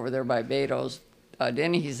that was over there by Beto's.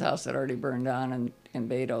 Denny's house had already burned down in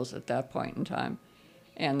Beto's at that point in time.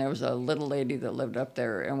 And there was a little lady that lived up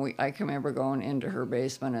there, and I can remember going into her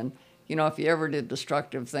basement, and if you ever did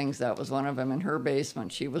destructive things, that was one of them. In her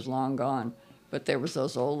basement, she was long gone, but there was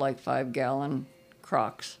those old 5-gallon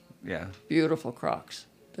crocks. Yeah. Beautiful crocks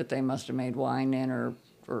that they must have made wine in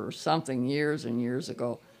or something years and years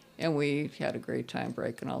ago, and we had a great time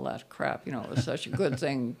breaking all that crap. It was such a good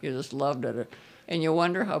thing. You just loved it, and you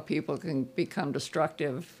wonder how people can become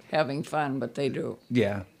destructive having fun, but they do.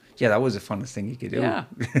 Yeah. Yeah, that was the funnest thing you could do.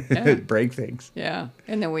 Yeah. Break things. Yeah.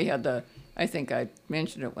 And then we had I think I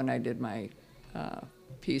mentioned it when I did my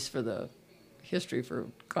piece for the history for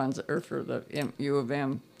the U of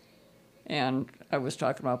M. And I was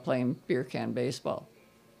talking about playing beer can baseball.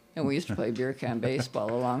 And we used to play beer can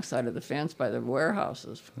baseball alongside of the fence by the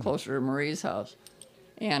warehouses, closer to Marie's house.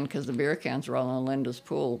 And because the beer cans were all in Linda's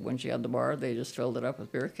pool, when she had the bar, they just filled it up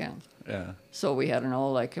with beer cans. Yeah. So we had an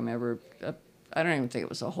old, I can remember, I don't even think it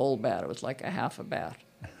was a whole bat. It was like a half a bat.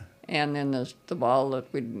 And then the ball,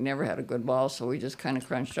 we never had a good ball, so we just kind of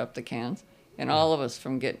crunched up the cans. And all of us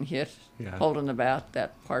from getting hit, holding the bat,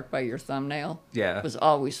 that part by your thumbnail, was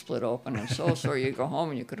always split open and so sore you'd go home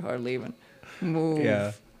and you could hardly even move.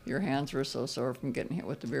 Yeah. Your hands were so sore from getting hit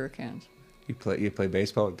with the beer cans. You play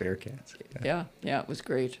baseball with beer cans. Yeah, it was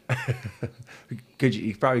great.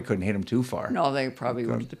 You probably couldn't hit them too far. No, they probably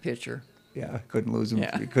went to the pitcher. Yeah, couldn't lose them.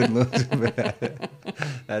 Yeah. You couldn't lose them.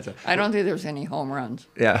 I don't think there was any home runs.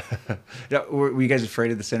 Yeah. Were you guys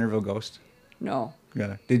afraid of the Centerville ghost? No.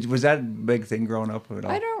 Yeah. Was that a big thing growing up at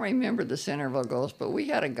all? I don't remember the Centerville ghost, but we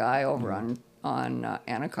had a guy over on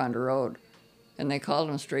Anaconda Road, and they called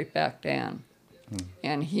him Straight Back Dan.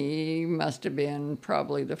 And he must have been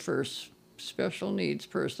probably the first special needs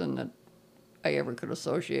person that I ever could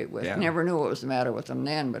associate with. Yeah. Never knew what was the matter with him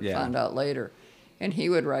then, but found out later. And he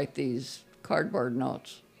would write these cardboard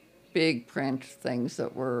notes, big print things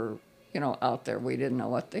that were, out there. We didn't know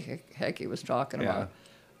what the heck he was talking about.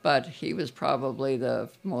 But he was probably the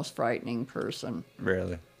most frightening person.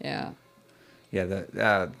 Really? Yeah.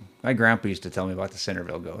 Yeah, my grandpa used to tell me about the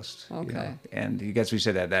Centerville ghost. Okay. And I guess we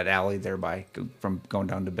said that alley there from going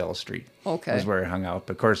down to Bell Street. Okay. Was where he hung out.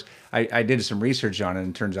 But of course, I did some research on it,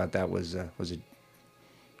 and it turns out that was it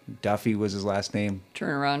Duffy was his last name?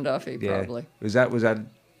 Turnaround Duffy, probably. Was that?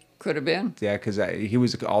 Could have been. Yeah, because he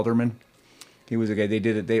was an alderman. He was a guy. They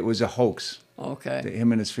did it. It was a hoax. Okay.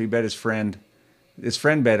 Him and he bet his friend. His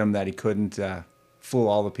friend bet him that he couldn't fool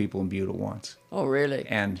all the people in Butte at once. Oh, really?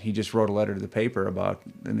 And he just wrote a letter to the paper about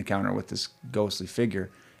an encounter with this ghostly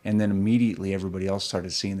figure. And then immediately everybody else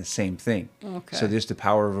started seeing the same thing. Okay. So just the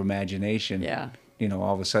power of imagination. Yeah.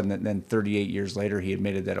 All of a sudden, then 38 years later, he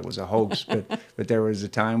admitted that it was a hoax. but there was a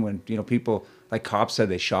time when, people, like cops said,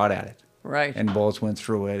 they shot at it. Right. And bullets went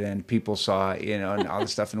through it, and people saw it, and all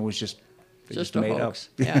this stuff, and it was just a made hoax.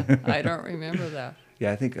 up. Yeah, I don't remember that.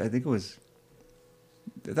 Yeah, I think it was.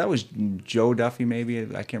 That was Joe Duffy, maybe.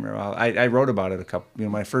 I can't remember. I wrote about it a couple.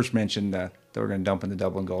 When I first mentioned that they were going to dump in the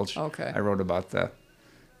Dublin Gulch. Okay. I wrote about the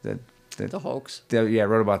hoax. I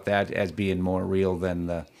wrote about that as being more real than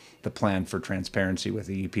the plan for transparency with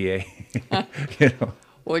the EPA.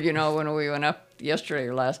 Well, when we went up yesterday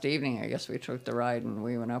or last evening, I guess we took the ride and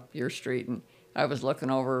we went up your street, and I was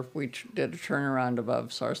looking over. We did a turnaround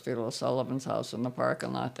above Sarsfield O'Sullivan's house in the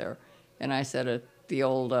parking lot there, and I said at the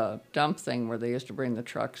old dump thing where they used to bring the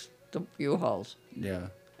trucks, the U-Hauls. Yeah.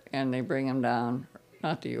 And they bring them down,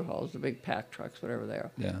 not the U-Hauls, the big pack trucks, whatever they are.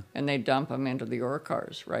 Yeah. And they dump them into the ore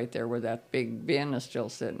cars right there where that big bin is still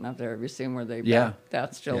sitting up there. Have you seen where they? Yeah.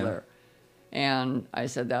 That's still there. And I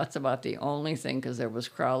said that's about the only thing, because there was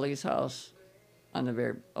Crowley's house on the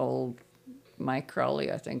very old Mike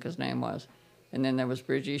Crowley, I think his name was. And then there was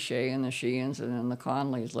Bridgie Shea and the Sheehan's, and then the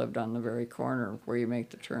Conleys lived on the very corner where you make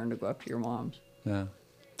the turn to go up to your mom's. Yeah.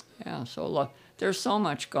 Yeah, so look, there's so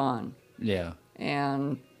much gone. Yeah.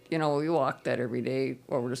 And, we walked that every day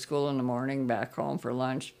over to school in the morning, back home for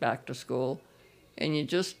lunch, back to school. And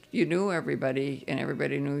you knew everybody, and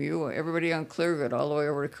everybody knew you. Everybody on Cleargood, all the way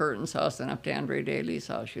over to Curtin's house and up to Andre Daly's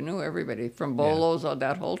house. You knew everybody from Bolo's,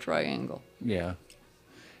 that whole triangle. Yeah.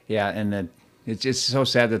 Yeah, and then it's just so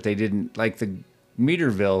sad that they didn't, like the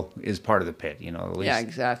Meterville is part of the pit, at least. Yeah,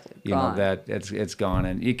 exactly. Gone. That it's gone,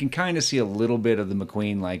 and you can kind of see a little bit of the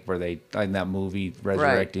McQueen, like where they in that movie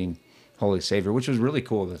resurrecting Holy Savior, which was really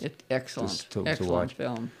cool. Excellent watch.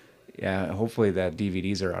 Film. Yeah, hopefully that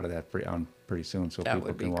DVDs are out of that pretty soon, so that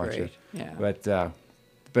people can watch great. it. Yeah.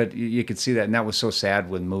 But you could see that, and that was so sad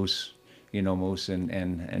with Moose, Moose and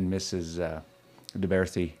Mrs.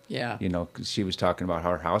 DeBerthy. Yeah. 'Cause she was talking about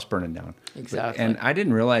her house burning down. Exactly. And I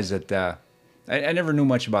didn't realize that. I never knew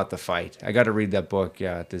much about the fight. I got to read that book,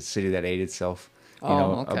 The City That Ate Itself.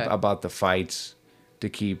 About the fights to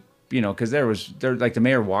keep, because there like the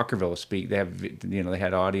mayor of Walkerville speak. They have, they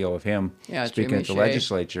had audio of him speaking Jimmy at the Shea.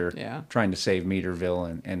 legislature, trying to save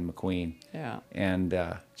Meterville and McQueen. Yeah. And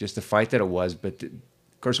just the fight that it was, but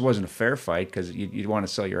of course it wasn't a fair fight because you'd want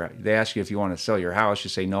to sell they ask you if you want to sell your house, you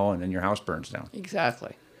say no, and then your house burns down.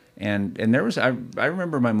 Exactly. And there was, I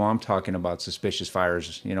remember my mom talking about suspicious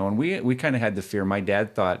fires, and we kind of had the fear. My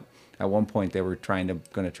dad thought at one point they were going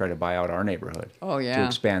to try to buy out our neighborhood. Oh, yeah. To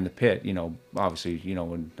expand the pit, obviously,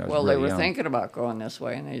 when I was Well, really they were young. thinking about going this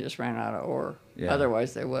way, and they just ran out of ore. Yeah.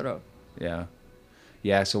 Otherwise, they would have. Yeah.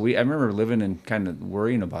 Yeah, so I remember living and kind of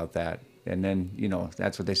worrying about that. And then,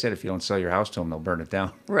 that's what they said. If you don't sell your house to them, they'll burn it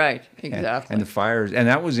down. Right, exactly. And the fires, and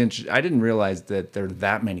that was interesting. I didn't realize that there were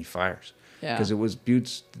that many fires. Yeah. Because it was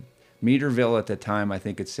Butte's, Meterville at the time, I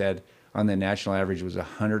think it said, on the national average was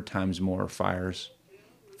 100 times more fires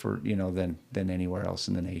for, than anywhere else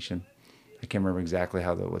in the nation. I can't remember exactly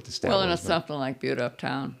what the stat was. Well, and it's something like Butte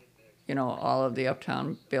Uptown. All of the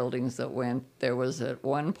uptown buildings that went, there was at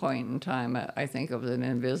one point in time, I think it was an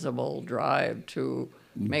invisible drive to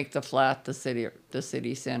make the flat the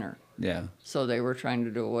city center. Yeah. So they were trying to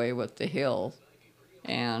do away with the hill,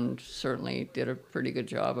 and certainly did a pretty good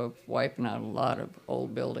job of wiping out a lot of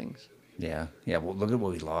old buildings. Yeah. Yeah. Well, look at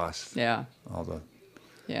what we lost. Yeah.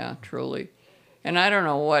 Yeah, truly. And I don't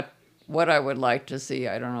know what I would like to see.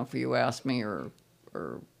 I don't know if you asked me or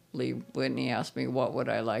Lee Whitney asked me what would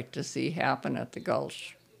I like to see happen at the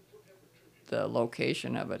Gulch. the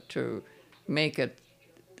location of it to make it,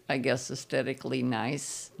 I guess, aesthetically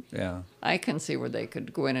nice. Yeah. I can see where they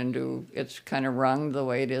could go in and do, it's kind of rung the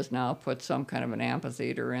way it is now, put some kind of an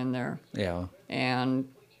amphitheater in there. Yeah. And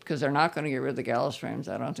because they're not going to get rid of the gallows frames,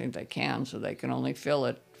 I don't think they can, so they can only fill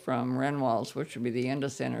it from Renwalls, which would be the end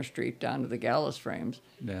of Center Street, down to the gallows frames.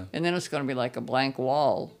 Yeah. And then it's going to be like a blank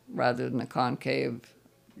wall rather than the concave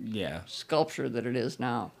sculpture that it is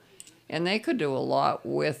now. And they could do a lot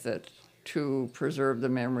with it to preserve the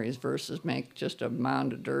memories versus make just a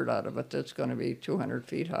mound of dirt out of it that's going to be 200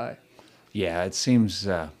 feet high. Yeah, it seems,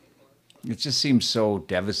 it just seems so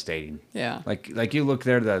devastating. Yeah. Like you look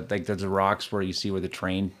there, like there's the rocks where you see where the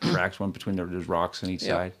train tracks went between there's rocks on each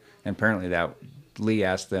side. And apparently Lee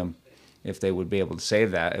asked them if they would be able to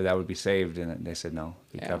save that, if that would be saved, and they said no,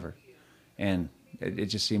 be covered. And it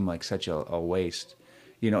just seemed like such a waste.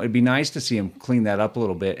 You know, it'd be nice to see them clean that up a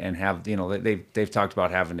little bit and have, you know, they've talked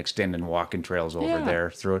about having extending walking trails over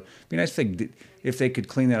there through it. It'd be nice if they could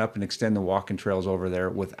clean that up and extend the walking trails over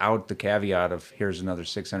there without the caveat of here's another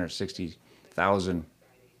 660,000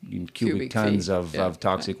 cubic tons of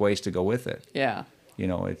toxic waste to go with it. Yeah. You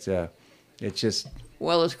know, it's just...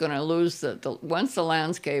 Well, it's going to lose once the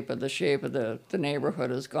landscape of the shape of the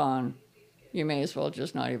neighborhood is gone, you may as well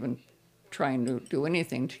just not even try and do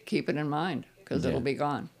anything to keep it in mind, because it'll be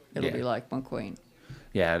gone. It'll be like McQueen.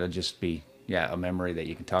 Yeah, it'll just be a memory that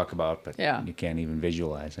you can talk about, but you can't even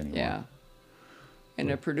visualize anymore. Yeah. And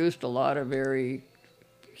it produced a lot of very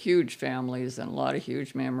huge families and a lot of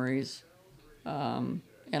huge memories, and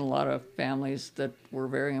a lot of families that were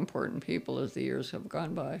very important people as the years have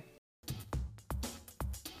gone by.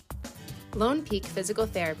 Lone Peak Physical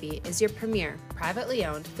Therapy is your premier privately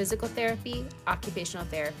owned physical therapy, occupational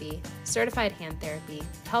therapy, certified hand therapy,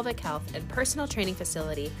 pelvic health, and personal training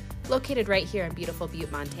facility located right here in beautiful Butte,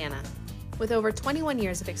 Montana. With over 21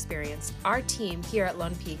 years of experience, our team here at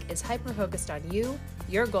Lone Peak is hyper-focused on you,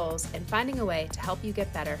 your goals, and finding a way to help you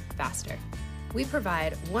get better faster. We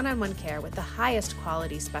provide one-on-one care with the highest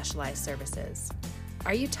quality specialized services.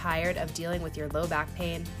 Are you tired of dealing with your low back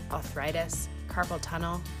pain, arthritis, carpal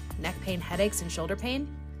tunnel, neck pain, headaches, and shoulder pain?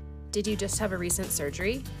 Did you just have a recent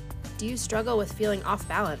surgery? Do you struggle with feeling off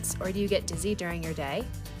balance, or do you get dizzy during your day?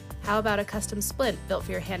 How about a custom splint built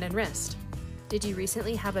for your hand and wrist? Did you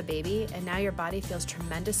recently have a baby and now your body feels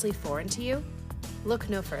tremendously foreign to you? Look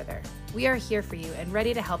no further. We are here for you and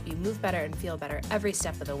ready to help you move better and feel better every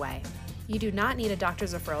step of the way. You do not need a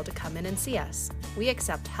doctor's referral to come in and see us. We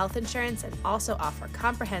accept health insurance and also offer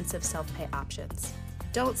comprehensive self-pay options.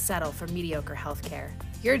 Don't settle for mediocre healthcare.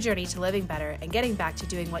 Your journey to living better and getting back to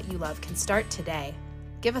doing what you love can start today.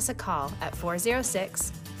 Give us a call at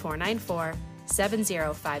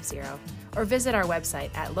 406-494-7050 or visit our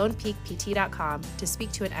website at lonepeakpt.com to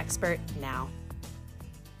speak to an expert now.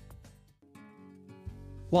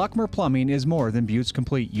 Lockmer Plumbing is more than Butte's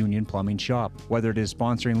complete union plumbing shop. Whether it is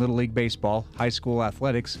sponsoring Little League Baseball, high school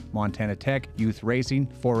athletics, Montana Tech, youth racing,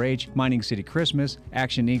 4-H, Mining City Christmas,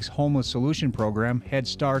 Action Inc.'s Homeless Solution Program, Head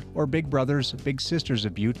Start, or Big Brothers, Big Sisters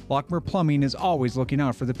of Butte, Lockmer Plumbing is always looking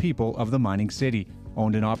out for the people of the mining city.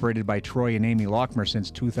 Owned and operated by Troy and Amy Lockmer since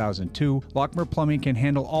 2002, Lockmer Plumbing can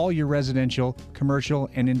handle all your residential, commercial,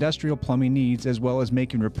 and industrial plumbing needs, as well as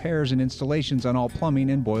making repairs and installations on all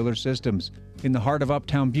plumbing and boiler systems. In the heart of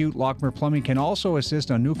Uptown Butte, Lockmer Plumbing can also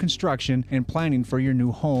assist on new construction and planning for your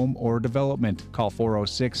new home or development. Call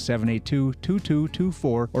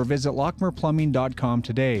 406-782-2224 or visit lockmerplumbing.com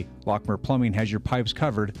today. Lockmer Plumbing has your pipes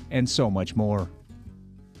covered and so much more.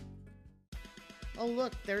 Oh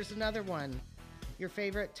look, there's another one. Your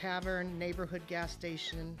favorite tavern, neighborhood gas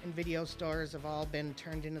station, and video stores have all been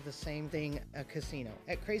turned into the same thing, a casino.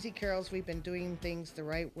 At Crazy Carol's, we've been doing things the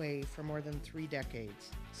right way for more than 3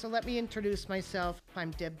 decades. So let me introduce myself.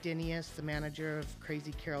 I'm Deb Dinius, the manager of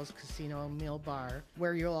Crazy Carol's Casino and Mill Bar,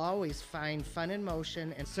 where you'll always find fun in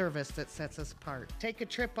motion and service that sets us apart. Take a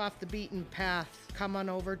trip off the beaten path. Come on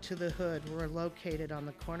over to the Hood. We're located on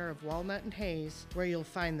the corner of Walnut and Hayes, where you'll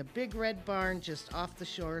find the big red barn just off the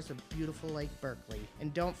shores of beautiful Lake Berkeley.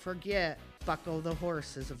 And don't forget, Bucko the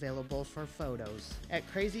Horse is available for photos. At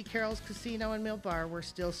Crazy Carol's Casino and Mill Bar, we're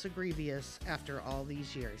still Segrevious after all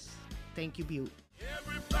these years. Thank you, Butte.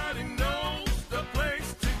 Everybody knows the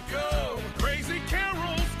place to go. Crazy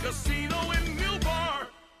Carol's Casino and Mill Bar.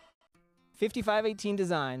 5518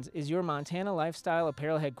 Designs is your Montana lifestyle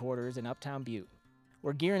apparel headquarters in Uptown Butte.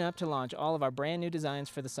 We're gearing up to launch all of our brand new designs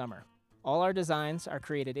for the summer. All our designs are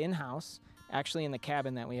created in-house, actually in the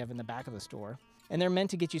cabin that we have in the back of the store, and they're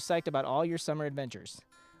meant to get you psyched about all your summer adventures.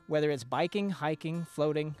 Whether it's biking, hiking,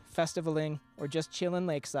 floating, festivaling, or just chilling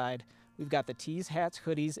lakeside, we've got the tees, hats,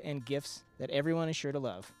 hoodies, and gifts that everyone is sure to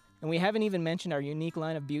love. And we haven't even mentioned our unique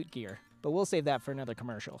line of Butte gear, but we'll save that for another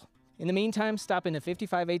commercial. In the meantime, stop into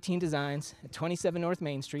 5518 Designs at 27 North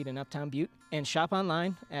Main Street in Uptown Butte and shop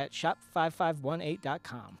online at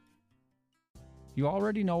shop5518.com. You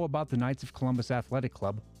already know about the Knights of Columbus Athletic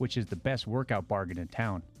Club, which is the best workout bargain in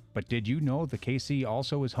town. But did you know the KC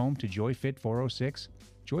also is home to JoyFit 406?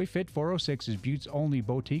 JoyFit 406 is Butte's only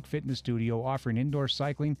boutique fitness studio offering indoor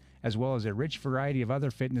cycling as well as a rich variety of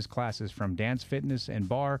other fitness classes from dance fitness and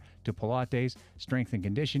bar to Pilates, strength and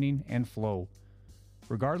conditioning, and flow.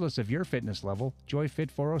 Regardless of your fitness level,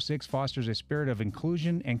 JoyFit 406 fosters a spirit of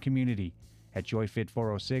inclusion and community. At JoyFit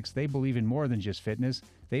 406, they believe in more than just fitness.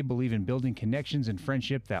 They believe in building connections and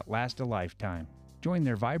friendship that last a lifetime. Join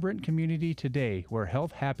their vibrant community today where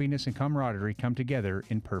health, happiness, and camaraderie come together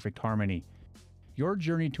in perfect harmony. Your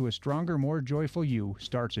journey to a stronger, more joyful you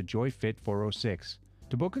starts at JoyFit 406.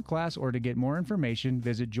 To book a class or to get more information,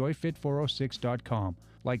 visit joyfit406.com.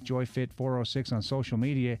 Like JoyFit 406 on social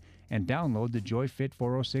media and download the JoyFit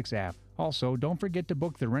 406 app. Also, don't forget to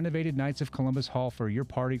book the renovated Knights of Columbus Hall for your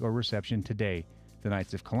party or reception today. The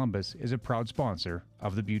Knights of Columbus is a proud sponsor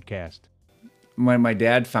of the Buttecast. When my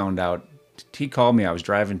dad found out, he called me. I was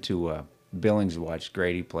driving to Billings to watch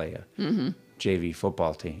Grady play a JV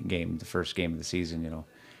football game, the first game of the season,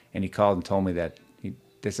 and he called and told me that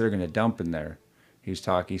they're going to dump in there. He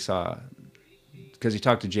saw because he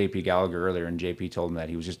talked to JP Gallagher earlier, and JP told him that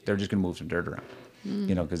they're just going to move some dirt around,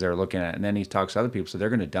 because they were looking at it. And then he talks to other people, so they're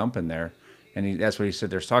going to dump in there, and that's what he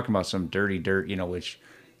said. They're talking about some dirty dirt, which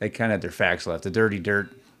they kind of had their facts left. The dirty dirt,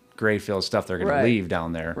 gray field stuff they're going to leave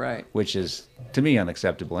down there, which is to me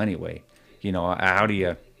unacceptable anyway. How do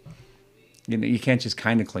you can't just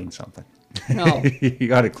kind of clean something. No, you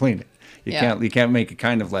got to clean it. You can't make it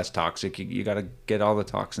kind of less toxic. You got to get all the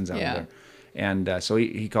toxins out of there. And so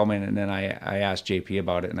he called me, and then I asked JP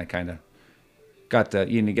about it, and I kind of got the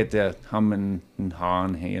get the hum and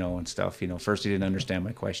hawn, and stuff. First he didn't understand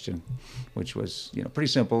my question, which was pretty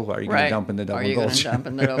simple. Are you going to dump in the Dublin Gulch? Are you going to dump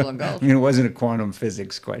in the Dublin Gulch? It wasn't a quantum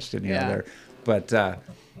physics question, there, but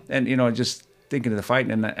and just thinking of the fight,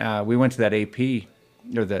 and we went to that AP.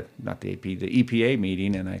 Or the EPA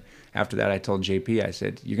meeting, and after that I told JP, I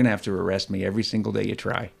said, you're going to have to arrest me every single day you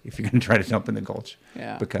try if you're going to try to dump in the Gulch.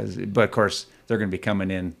 Yeah. But of course they're going to be coming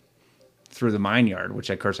in through the mine yard, which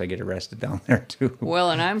of course I get arrested down there too. Well,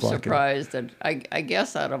 and I'm surprised that I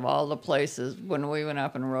guess out of all the places when we went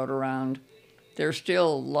up and rode around, there's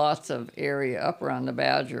still lots of area up around the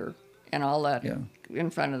Badger and all that in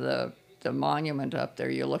front of the monument up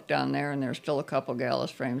there. You look down there and there's still a couple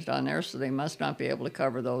gallows frames down there, so they must not be able to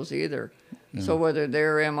cover those either. So whether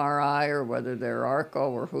they're MRI or whether they're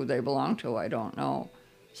ARCO or who they belong to, I don't know.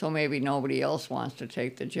 So maybe nobody else wants to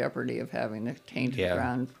take the jeopardy of having the tainted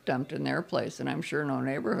ground dumped in their place, and I'm sure no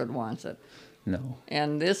neighborhood wants it. No.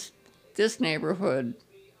 And this neighborhood,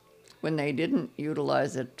 when they didn't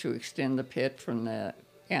utilize it to extend the pit from the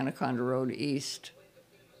Anaconda Road east,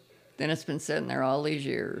 then it's been sitting there all these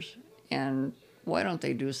years. And why don't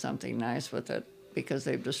they do something nice with it? Because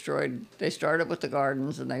they started with the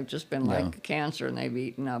gardens, and they've just been like a cancer, and they've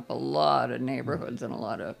eaten up a lot of neighborhoods and a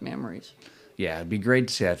lot of memories. Yeah, it'd be great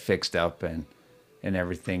to see that fixed up and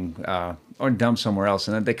everything, or dumped somewhere else.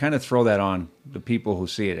 And then they kind of throw that on the people who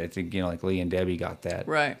see it. I think, like Lee and Debbie got that.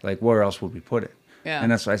 Right. Like, where else would we put it? Yeah.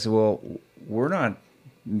 And that's why I said, well, we're not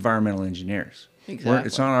environmental engineers. Exactly.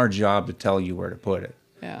 It's not our job to tell you where to put it.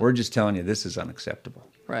 Yeah. We're just telling you this is unacceptable.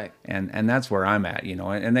 Right. And that's where I'm at,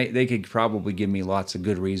 and they could probably give me lots of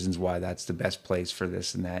good reasons why that's the best place for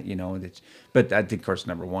this and that, but I think, of course,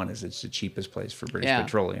 number one is it's the cheapest place for British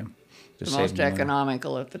Petroleum. The most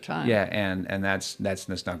economical at the time. Yeah, and that's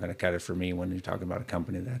not going to cut it for me when you're talking about a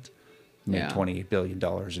company that made $28 billion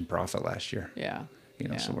in profit last year. Yeah.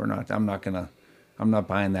 So I'm not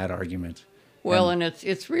buying that argument. Well, and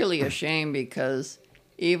it's really a shame because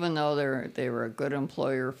even though they were a good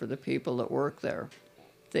employer for the people that work there,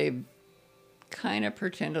 they kind of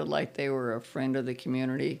pretended like they were a friend of the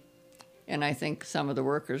community. And I think some of the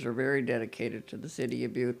workers are very dedicated to the city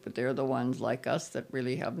of Butte, but they're the ones like us that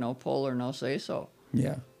really have no pull or no say-so.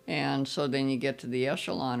 Yeah. And so then you get to the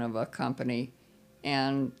echelon of a company,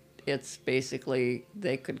 and it's basically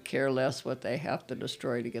they could care less what they have to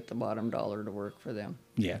destroy to get the bottom dollar to work for them.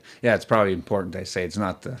 Yeah. Yeah, it's probably important I say it's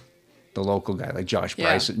not the local guy like Josh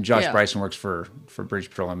Bryson. Josh Bryson works for British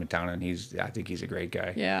Petroleum in town, and I think he's a great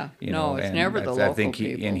guy. Yeah. It's never the local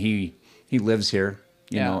people. And he lives here,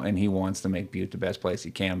 and he wants to make Butte the best place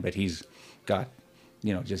he can, but he's got,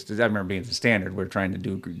 just as I remember being at the Standard,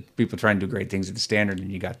 people trying to do great things at the Standard,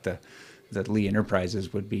 and you got the Lee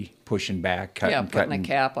Enterprises would be pushing back, putting a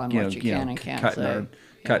cap on what you can and can't say.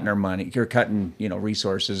 cutting our money. You're cutting,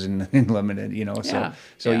 resources and limited, Yeah,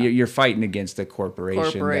 So yeah. you're fighting against the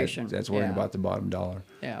corporation. That's worrying yeah. about the bottom dollar.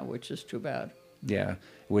 Yeah, which is too bad. Yeah,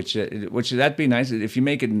 which that'd be nice if you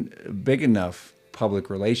make it a big enough public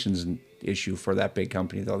relations issue for that big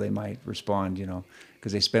company, though they might respond,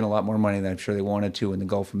 because they spent a lot more money than I'm sure they wanted to in the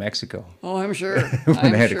Gulf of Mexico. Oh, I'm sure.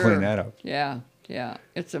 when they had to clean that up. Yeah,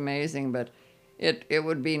 it's amazing, but it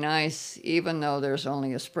would be nice, even though there's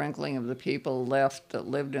only a sprinkling of the people left that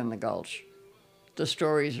lived in the Gulch. The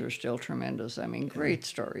stories are still tremendous. I mean, great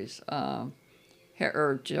stories.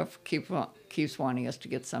 Jeff keeps wanting us to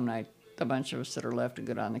get some night, the bunch of us that are left, to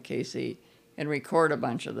get on the KC and record a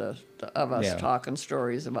bunch of us talking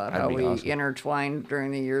stories about That'd how be we awesome. intertwined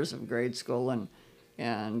during the years of grade school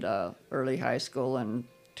and early high school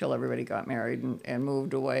until everybody got married and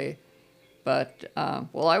moved away. But,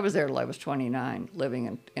 I was there till I was 29,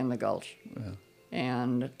 living in the Gulch. Yeah.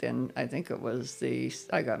 And then I think it was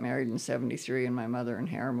I got married in 73 and my mother and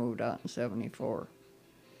Hare moved out in 74.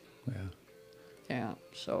 Yeah. Yeah,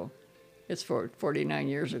 so it's 49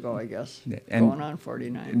 years ago, I guess. And- Going on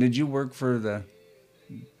 49. And did you work for the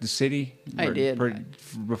city? I did.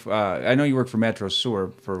 I know you worked for Metro Sewer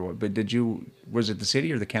but was it the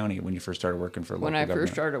city or the county when you first started working for local When I government?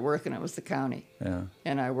 first started working, it was the county. Yeah.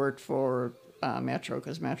 And I worked for Metro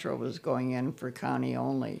because Metro was going in for county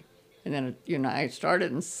only. And then, I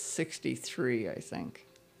started in 63, I think.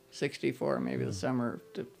 64, maybe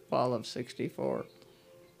the fall of 64.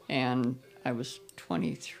 And I was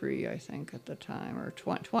 23, I think, at the time, or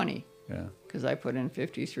 20. Yeah. Because I put in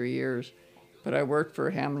 53 years. But I worked for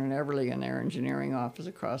Hammond and Everly in their engineering office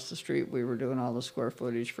across the street. We were doing all the square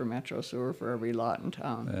footage for Metro Sewer for every lot in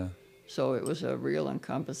town. Yeah. So it was a real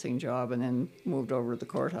encompassing job, and then moved over to the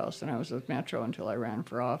courthouse, and I was with Metro until I ran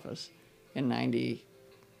for office in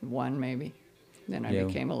 91, maybe. Then I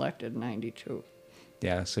became elected in 92.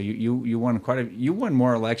 Yeah, so you won you won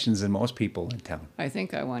more elections than most people in town. I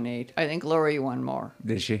think I won 8. I think Lori won more.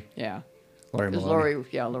 Did she? Yeah. Lori Because Maloney.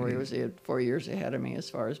 Lori was 4 years ahead of me as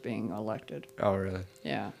far as being elected. Oh, really?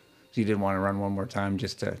 Yeah. So you didn't want to run one more time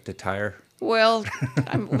just to tire? Well,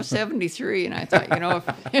 I'm 73, and I thought,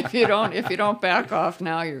 if you don't back off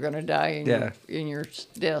now, you're going to die in your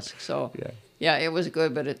disc. So yeah, it was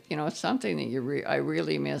good, but it's something that I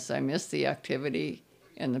really miss. I miss the activity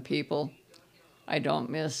and the people. I don't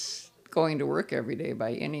miss going to work every day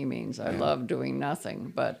by any means. I love doing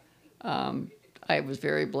nothing, but I was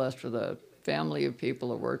very blessed with a family of people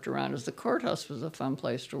that worked around us. The courthouse was a fun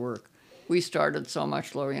place to work. We started so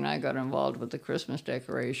much. Lori and I got involved with the Christmas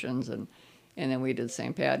decorations, and then we did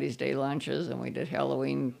St. Patty's Day lunches, and we did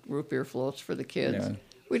Halloween root beer floats for the kids. Yeah.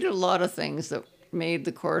 We did a lot of things that made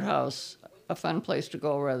the courthouse a fun place to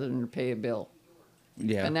go rather than to pay a bill.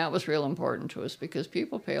 Yeah. And that was real important to us because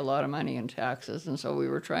people pay a lot of money in taxes, and so we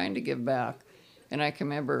were trying to give back. And I can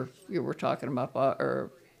remember you were talking about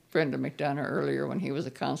Brenda McDonough earlier when he was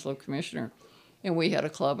a council commissioner, and we had a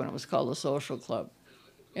club, and it was called the Social Club.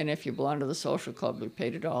 And if you belonged to the social club, you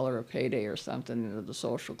paid $1 a payday or something into the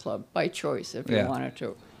social club by choice if you wanted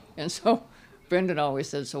to. And so Brendan always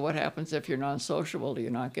said, so what happens if you're non-sociable? Do you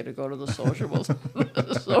not get to go to the sociable,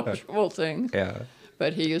 sociable things? Yeah.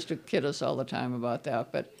 But he used to kid us all the time about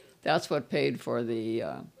that. But that's what paid for the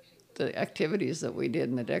activities that we did,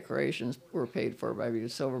 and the decorations were paid for by the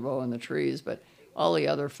Silver Bow and the trees. But all the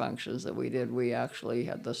other functions that we did, we actually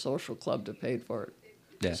had the social club that paid for it.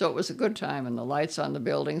 Yeah. So it was a good time, and the lights on the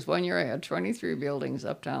buildings. One year I had 23 buildings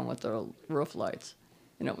uptown with the roof lights,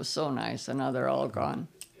 and it was so nice, and now they're all gone.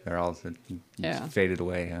 They're all faded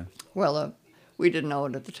away, huh? Well, we didn't know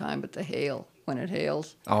it at the time, but the hail, when it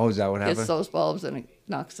hails, Oh, is that what happened? hits those bulbs and it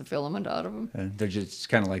knocks the filament out of them. They're just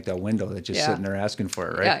kind of like that window that's just sitting there asking for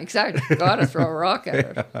it, right? Yeah, exactly. Got to throw a rock at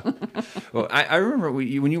it. Well, I remember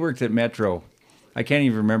when you worked at Metro, I can't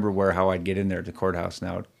even remember how I'd get in there at the courthouse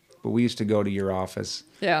now, but we used to go to your office.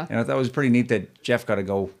 Yeah. And I thought it was pretty neat that Jeff got to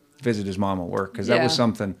go visit his mom at work, because that was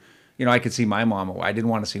something, I could see my mom. I didn't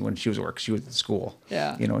want to see when she was at work. She was at school.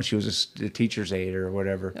 Yeah. And she was a teacher's aide or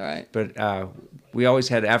whatever. All right. But we always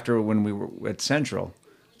had, after when we were at Central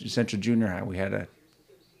Junior High,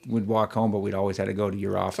 we'd walk home, but we'd always had to go to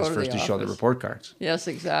your office first to show the report cards. Yes,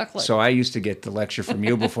 exactly. So I used to get the lecture from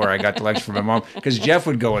you before I got the lecture from my mom, because Jeff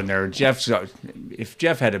would go in there. If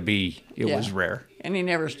Jeff had a B, it was rare. And he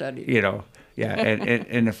never studied. Yeah,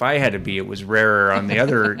 and if I had a B, it was rarer on the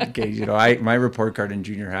other occasion. My report card in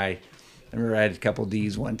junior high, I remember I had a couple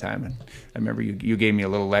D's one time, and I remember you gave me a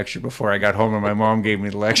little lecture before I got home, and my mom gave me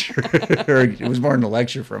the lecture. Or it was more than a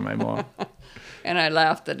lecture from my mom. And I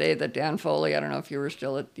laughed the day that Dan Foley, I don't know if you were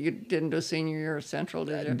you didn't do senior year at Central,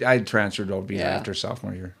 did you? I transferred over after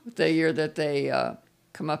sophomore year. The year that they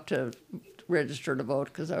come up to register to vote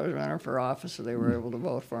because I was running for office, so they were able to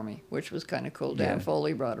vote for me, which was kind of cool. Dan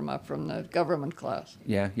Foley brought him up from the government class.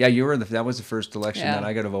 Yeah, that was the first election that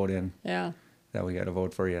I got to vote in. Yeah. That we got to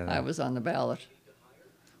vote for you. I was on the ballot.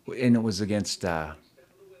 And it was against,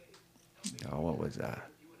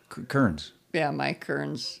 Kearns. Yeah, Mike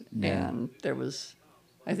Kearns. Yeah. And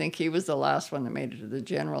I think he was the last one that made it to the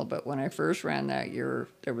general, but when I first ran that year,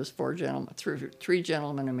 there was three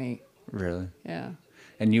gentlemen and me. Really? Yeah.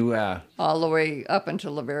 And you... all the way up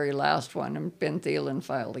until the very last one, and Ben Thielen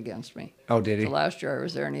filed against me. Oh, did he? The last year I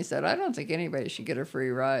was there, and he said, I don't think anybody should get a free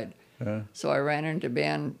ride. So I ran into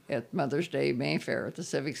Ben at Mother's Day Mayfair at the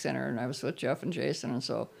Civic Center, and I was with Jeff and Jason, and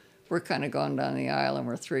so we're kind of going down the aisle, and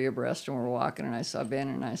we're three abreast, and we're walking, and I saw Ben,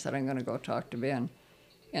 and I said, I'm going to go talk to Ben.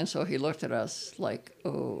 And so he looked at us like,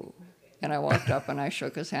 oh. And I walked up, and I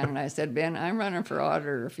shook his hand, and I said, Ben, I'm running for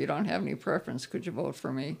auditor. If you don't have any preference, could you vote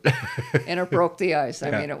for me? And it broke the ice. I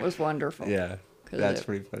mean, it was wonderful. Yeah, that's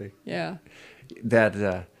pretty funny. Yeah.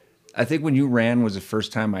 That, I think when you ran was the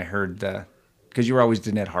first time I heard, because you were always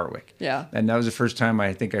Danette Harwick. Yeah. And that was the first time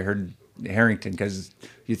I think I heard Harrington, because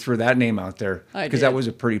you threw that name out there. Because did. that was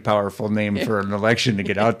a pretty powerful name for an election to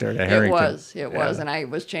get out there to Harrington. It was, and I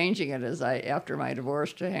was changing it after my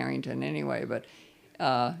divorce to Harrington anyway, but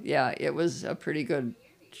it was a pretty good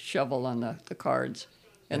shovel on the cards.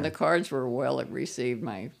 And the cards were well received,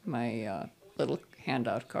 my little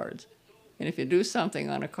handout cards. And if you do something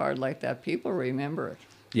on a card like that, people remember it.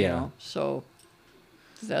 Yeah. You know? So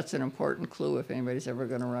that's an important clue if anybody's ever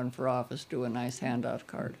going to run for office, do a nice handout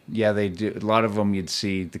card. Yeah, they do. A lot of them you'd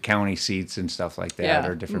see the county seats and stuff like that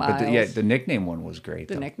are different. Miles. But the nickname one was great.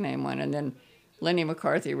 The nickname one. And then Lenny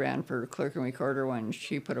McCarthy ran for clerk and recorder one.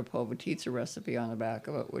 She put a Povatitsa recipe on the back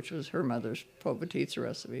of it, which was her mother's Povatitsa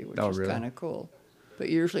recipe, which was kind of cool. But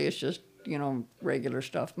usually it's just, regular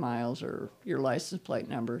stuff, miles or your license plate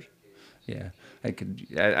numbers. Yeah,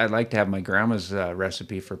 I'd like to have my grandma's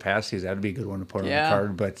recipe for pasties. That'd be a good one to put on the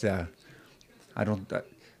card. But I don't.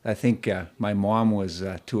 I think my mom was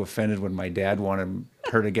too offended when my dad wanted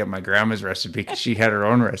her to get my grandma's recipe because she had her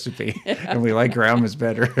own recipe, and we like grandma's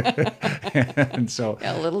better. And so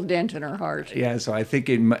a little dent in her heart. Yeah, so I think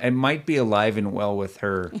it might be alive and well with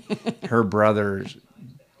her brother's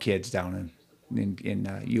kids down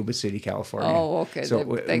in Yuba City, California. Oh, okay. So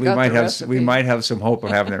they we got might the have recipe. we might have some hope of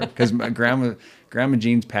having it because my Grandma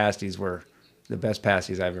Jean's pasties were the best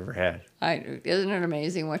pasties I've ever had. Isn't it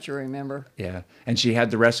amazing what you remember? Yeah, and she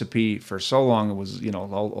had the recipe for so long. It was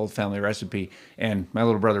old family recipe, and my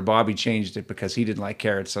little brother Bobby changed it because he didn't like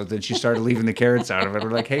carrots. So then she started leaving the carrots out of it.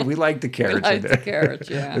 We're like, hey, we like the carrots. We like the carrots,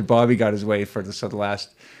 yeah. But Bobby got his way for the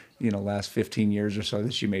last 15 years or so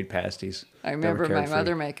that she made pasties. I remember my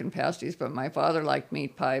mother making pasties, but my father liked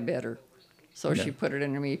meat pie better. So she put it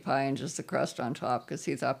in a meat pie and just the crust on top because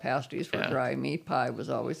he thought pasties were dry. Meat pie was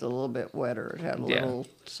always a little bit wetter. It had a little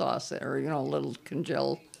sauce or, a little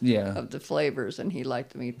congel of the flavors, and he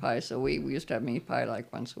liked the meat pie. So we used to have meat pie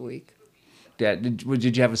like once a week. Dad,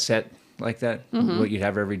 did you have a set like that? Mm-hmm. What you'd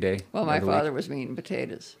have every day? Well, my father was meat and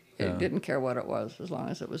potatoes. It didn't care what it was, as long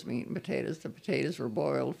as it was meat and potatoes. The potatoes were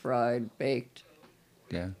boiled, fried, baked,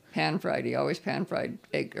 pan-fried. He always pan-fried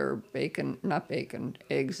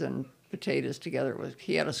eggs and potatoes together.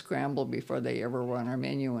 He had a scramble before they ever were on our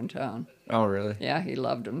menu in town. Oh, really? Yeah, he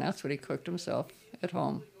loved them. That's what he cooked himself at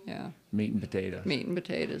home. Yeah. Meat and potatoes. Meat and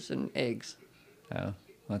potatoes and eggs. Oh,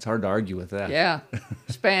 well, it's hard to argue with that. Yeah.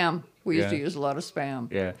 Spam. We used to use a lot of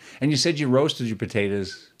spam. Yeah. And you said you roasted your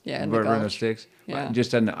potatoes. Yeah, in the gulch. sticks. Yeah.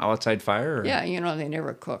 Just on the outside fire? Or? Yeah, they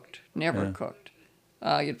never cooked. Never cooked.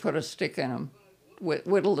 You'd put a stick in them,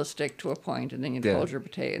 whittle the stick to a point, and then you'd hold your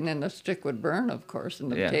potato, and then the stick would burn, of course,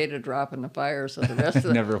 and the potato drop in the fire. So the rest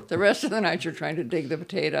of the rest of the night you're trying to dig the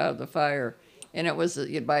potato out of the fire, and it was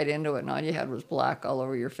you'd bite into it, and all you had was black all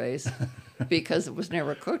over your face because it was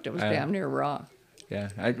never cooked. It was damn near raw. Yeah,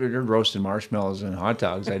 I did roasting marshmallows and hot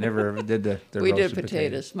dogs. I never ever did the We roasted did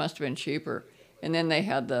potatoes. Must have been cheaper. And then they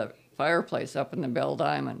had the fireplace up in the Bell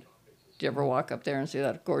Diamond. Did you ever walk up there and see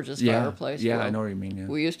that gorgeous fireplace? Yeah, well, I know what you mean. Yeah.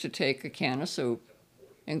 We used to take a can of soup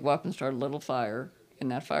and go up and start a little fire in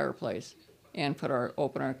that fireplace and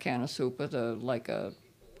open our can of soup with a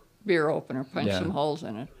beer opener, punch some holes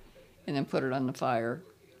in it, and then put it on the fire.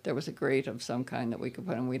 There was a grate of some kind that we could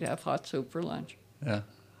put in. We'd have hot soup for lunch. Yeah.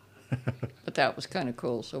 But that was kind of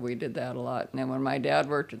cool, so we did that a lot. And then when my dad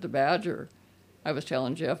worked at the Badger, I was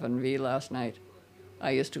telling Jeff and V last night, I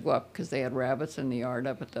used to go up because they had rabbits in the yard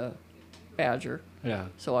up at the Badger. Yeah.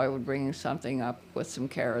 So I would bring something up with some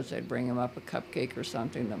carrots. I'd bring him up a cupcake or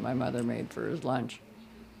something that my mother made for his lunch.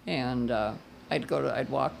 And I'd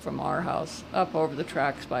walk from our house up over the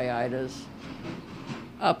tracks by Ida's,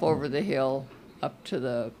 up over the hill, up to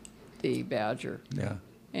the Badger. Yeah.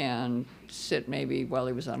 And sit maybe while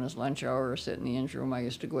he was on his lunch hour or sit in the engine room. I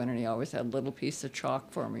used to go in and he always had a little piece of chalk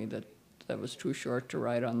for me that was too short to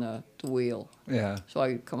write on the wheel. Yeah. So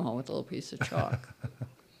I'd come home with a little piece of chalk.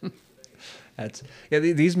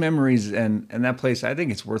 These memories and that place, I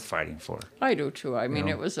think it's worth fighting for. I do too. I mean,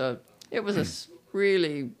 know? it was a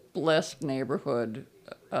really blessed neighborhood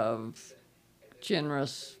of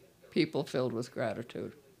generous people filled with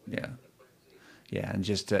gratitude. Yeah. Yeah, and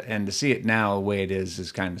just to see it now the way it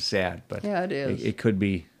is kind of sad. But yeah, it is. It could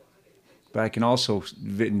be. But I can also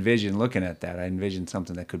envision looking at that. I envision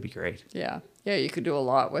something that could be great. Yeah, yeah, you could do a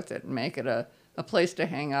lot with it and make it a place to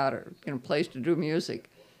hang out or a place to do music.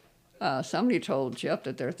 Somebody told Jeff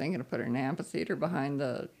that they're thinking of putting an amphitheater behind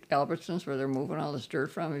the Albertsons where they're moving all this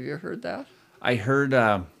dirt from. Have you heard that? I heard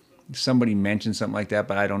somebody mention something like that,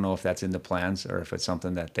 but I don't know if that's in the plans or if it's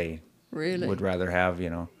something that they really would rather have.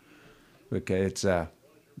 Because it's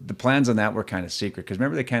the plans on that were kind of secret. Because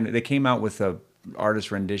remember they came out with a artist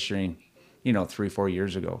rendition, 3-4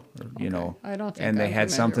 years ago, I don't think. And they had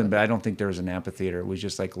something, but I don't think there was an amphitheater. It was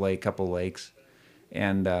just like a couple lakes,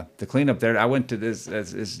 and the cleanup there. I went to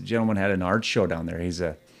this gentleman had an art show down there. He's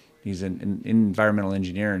an environmental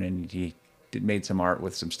engineer, and he made some art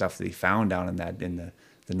with some stuff that he found down in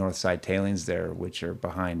the north side tailings there, which are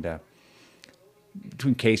behind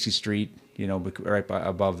between Casey Street. Right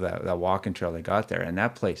above that walking trail they got there. And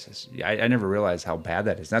that place is, I never realized how bad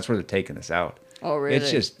that is. That's where they're taking us out. Oh, really? It's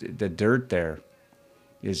just, the dirt there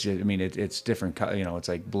is just, it's different, it's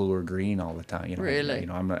like blue or green all the time. Really?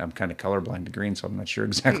 I'm kind of colorblind to green, so I'm not sure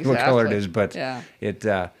exactly what color it is, but yeah.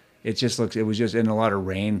 It just looks, it was just in a lot of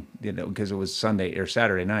rain, because it was Sunday or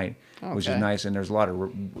Saturday night, which is nice. And there's a lot it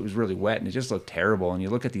was really wet and it just looked terrible. And you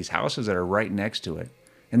look at these houses that are right next to it.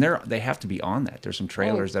 And they have to be on that. There's some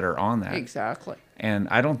trailers that are on that. Exactly. And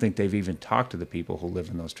I don't think they've even talked to the people who live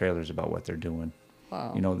in those trailers about what they're doing.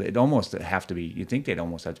 Wow. They'd almost have to be, you'd think they'd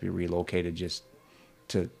almost have to be relocated just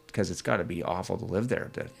because it's got to be awful to live there.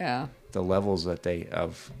 Yeah. The levels that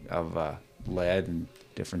of lead and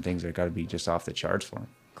different things that got to be just off the charts for them.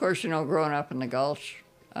 Of course, growing up in the Gulch,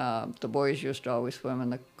 the boys used to always swim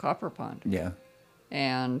in the Copper Pond. Yeah.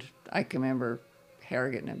 And I can remember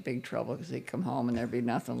Harry getting in big trouble because he'd come home and there'd be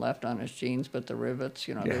nothing left on his jeans but the rivets.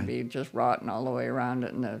 They'd be just rotten all the way around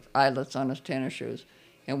it and the eyelets on his tennis shoes.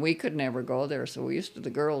 And we could never go there, so the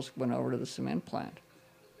girls went over to the cement plant.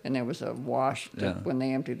 And there was a wash that when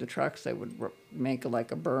they emptied the trucks, they would make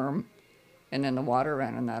like a berm. And then the water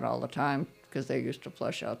ran in that all the time because they used to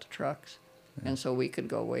flush out the trucks. Yeah. And so we could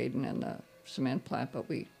go wading in the cement plant, but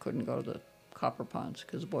we couldn't go to the Copper Ponds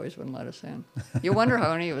because the boys wouldn't let us in. You wonder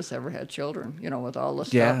how any of us ever had children, with all the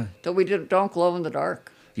stuff that we don't glow in the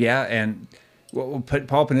dark. Yeah, and Paul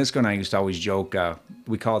Panisco and I used to always joke,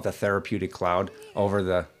 we call it the therapeutic cloud over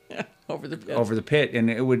the pit,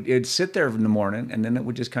 and it'd sit there in the morning, and then it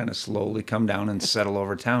would just kind of slowly come down and settle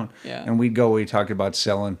over town. Yeah. And we talked about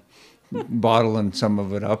bottling some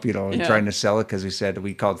of it up, and trying to sell it because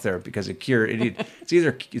we called it therapy because it's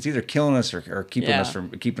either killing us or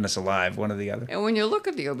keeping us alive, one or the other. And when you look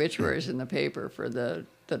at the obituaries in the paper for the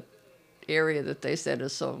area that they said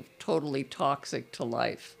is so totally toxic to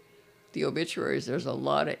life, the obituaries, there's a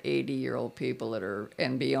lot of 80-year-old people that are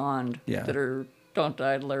and beyond that don't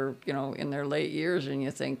die till they're in their late years, and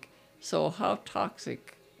you think, so how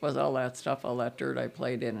toxic was all that stuff, all that dirt I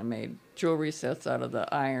played in and made jewelry sets out of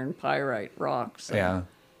the iron pyrite rocks. And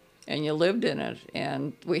you lived in it.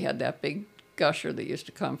 And we had that big gusher that used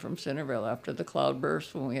to come from Centerville after the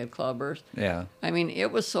cloudburst, when we had cloudburst. Yeah. I mean,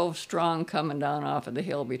 it was so strong coming down off of the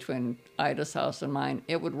hill between Ida's house and mine.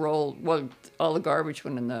 It would roll, all the garbage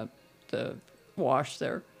went in the wash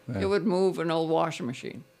there. Yeah. It would move an old washing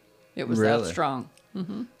machine. It was that strong.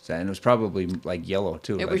 Mm-hmm. So, and it was probably like yellow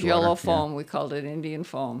too. It was yellow foam. Yeah. We called it Indian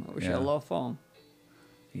foam. It was yellow foam.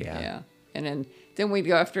 Yeah. Yeah. And then we'd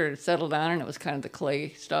go after it settled down, and it was kind of the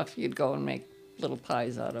clay stuff. You'd go and make little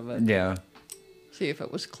pies out of it. Yeah. See if it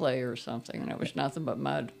was clay or something, and it was nothing but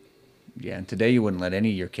mud. Yeah. And today you wouldn't let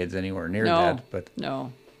any of your kids anywhere near that. But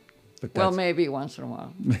no. But maybe once in a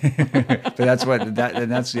while. But that's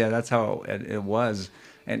that's how it was.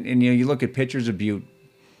 And you look at pictures of Butte,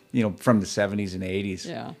 from the 70s and 80s.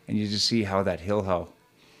 Yeah. And you just see how that hill, how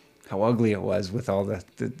ugly it was with all this,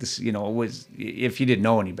 it was, if you didn't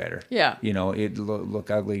know any better. Yeah. It'd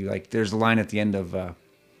look ugly. Like there's a line at the end of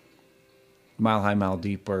Mile High, Mile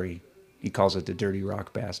Deep where he calls it the dirty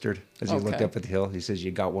rock bastard. As he looked up at the hill, he says,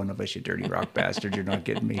 "You got one of us, you dirty rock bastard. You're not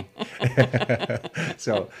getting me."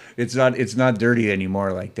 So it's not dirty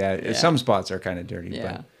anymore like that. Yeah. Some spots are kind of dirty,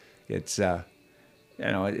 but it's,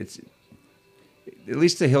 at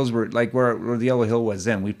least the hills were like where the Yellow Hill was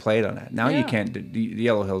then. We played on that. Now you Yeah. can't. The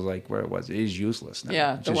Yellow Hill's like where it was. It is useless now.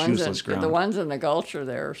 Yeah, It's the just ones useless ground. the ones in the gulch are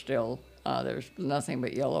there still. There's nothing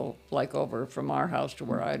but yellow, like over from our house to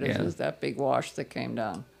where I live. Yeah. Is that big wash that came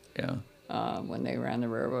down Yeah. when they ran the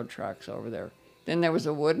railroad tracks over there. Then there was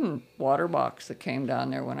a wooden water box that came down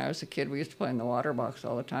there when I was a kid. We used to play in the water box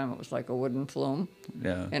all the time. It was like a wooden flume.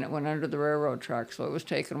 Yeah. And it went under the railroad track, so it was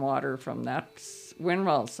taking water from that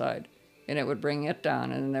windmill side, and it would bring it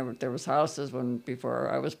down. And there was houses before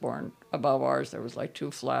I was born above ours. There was like 2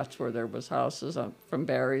 flats where there was houses from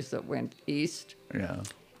Barry's that went east, Yeah.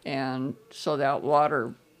 and so that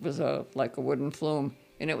water was like a wooden flume,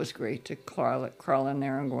 and it was great to crawl in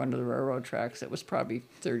there and go under the railroad tracks. It was probably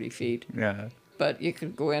 30 feet. Yeah. But you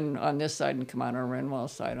could go in on this side and come out on Renwell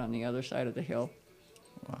side on the other side of the hill.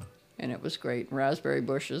 Wow. And it was great. Raspberry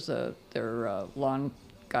bushes, their lawn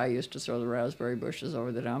guy used to throw the raspberry bushes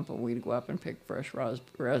over the dump, and we'd go up and pick fresh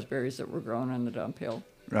raspberries that were grown on the dump hill.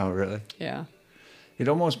 Oh, really? Yeah. It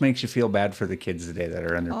almost makes you feel bad for the kids today that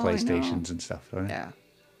are on their Oh, I know. PlayStations and stuff, don't it? Yeah.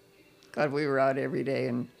 God, we were out every day,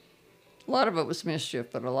 and a lot of it was mischief,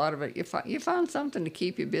 but a lot of it, you found something to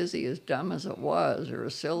keep you busy, as dumb as it was or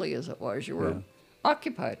as silly as it was. You were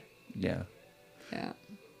occupied. Yeah. Yeah.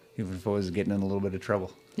 Even if I was getting in a little bit of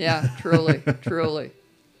trouble. Yeah, truly, truly.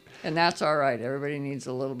 And that's all right. Everybody needs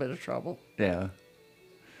a little bit of trouble. Yeah.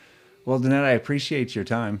 Well, Danette, I appreciate your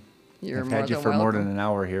time. You're I've more had you than for more welcome. than an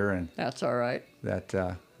hour here, and That's all right. that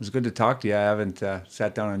it was good to talk to you. I haven't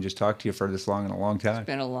sat down and just talked to you for this long in a long time. It's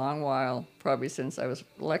been a long while, probably since I was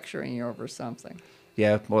lecturing you over something.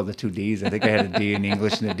 Yeah, well, the 2 Ds. I think I had a D in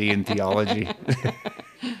English and a D in theology.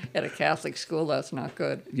 At a Catholic school, that's not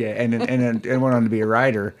good. Yeah, and went on to be a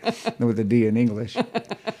writer with a D in English.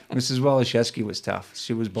 Mrs. Waliszewski was tough.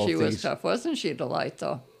 She was both She was Ds. tough. Wasn't she a delight,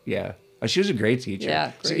 though? Yeah. She was a great teacher.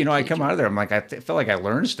 Yeah, So, great I come out of there, I'm like, I felt like I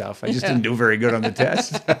learned stuff. I just didn't do very good on the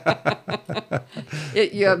test.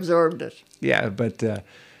 You absorbed it. Yeah, but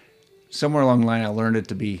somewhere along the line, I learned it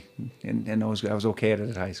to be, and I was okay at it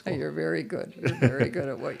at high school. You're very good. You're very good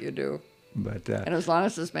at what you do. But And as long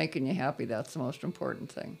as it's making you happy, that's the most important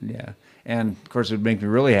thing. yeah, and of course, it would make me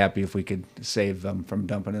really happy if we could save them from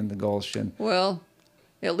dumping in the Gulch. And Well,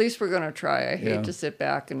 at least we're going to try. I hate Yeah. to sit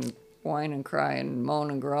back and whine and cry and moan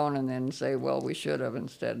and groan and then say, well, we should have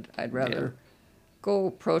instead. I'd rather go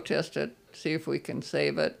protest it, see if we can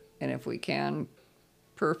save it, and if we can,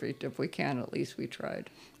 perfect. If we can, at least we tried.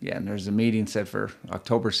 yeah, and there's a meeting set for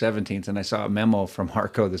October 17th, and I saw a memo from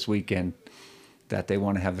Harco this weekend that they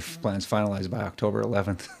want to have the plans finalized by October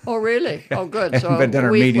 11th. Oh, really? Oh, good. So but then a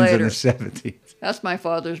our week meeting's on later. the 17th. That's my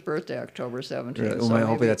father's birthday, October 17th. Really? Well, So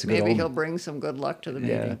hopefully maybe, that's a good maybe omen. he'll bring some good luck to the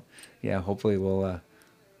Yeah, meeting. yeah. Hopefully we're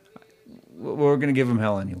going to give him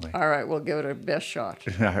hell anyway. All right, we'll give it a best shot.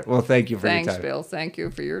 All right. Well, thank you for Thanks, your time. Bill. Thank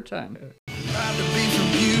you for your time. Proud to be from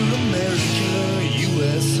you, America,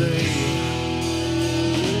 USA.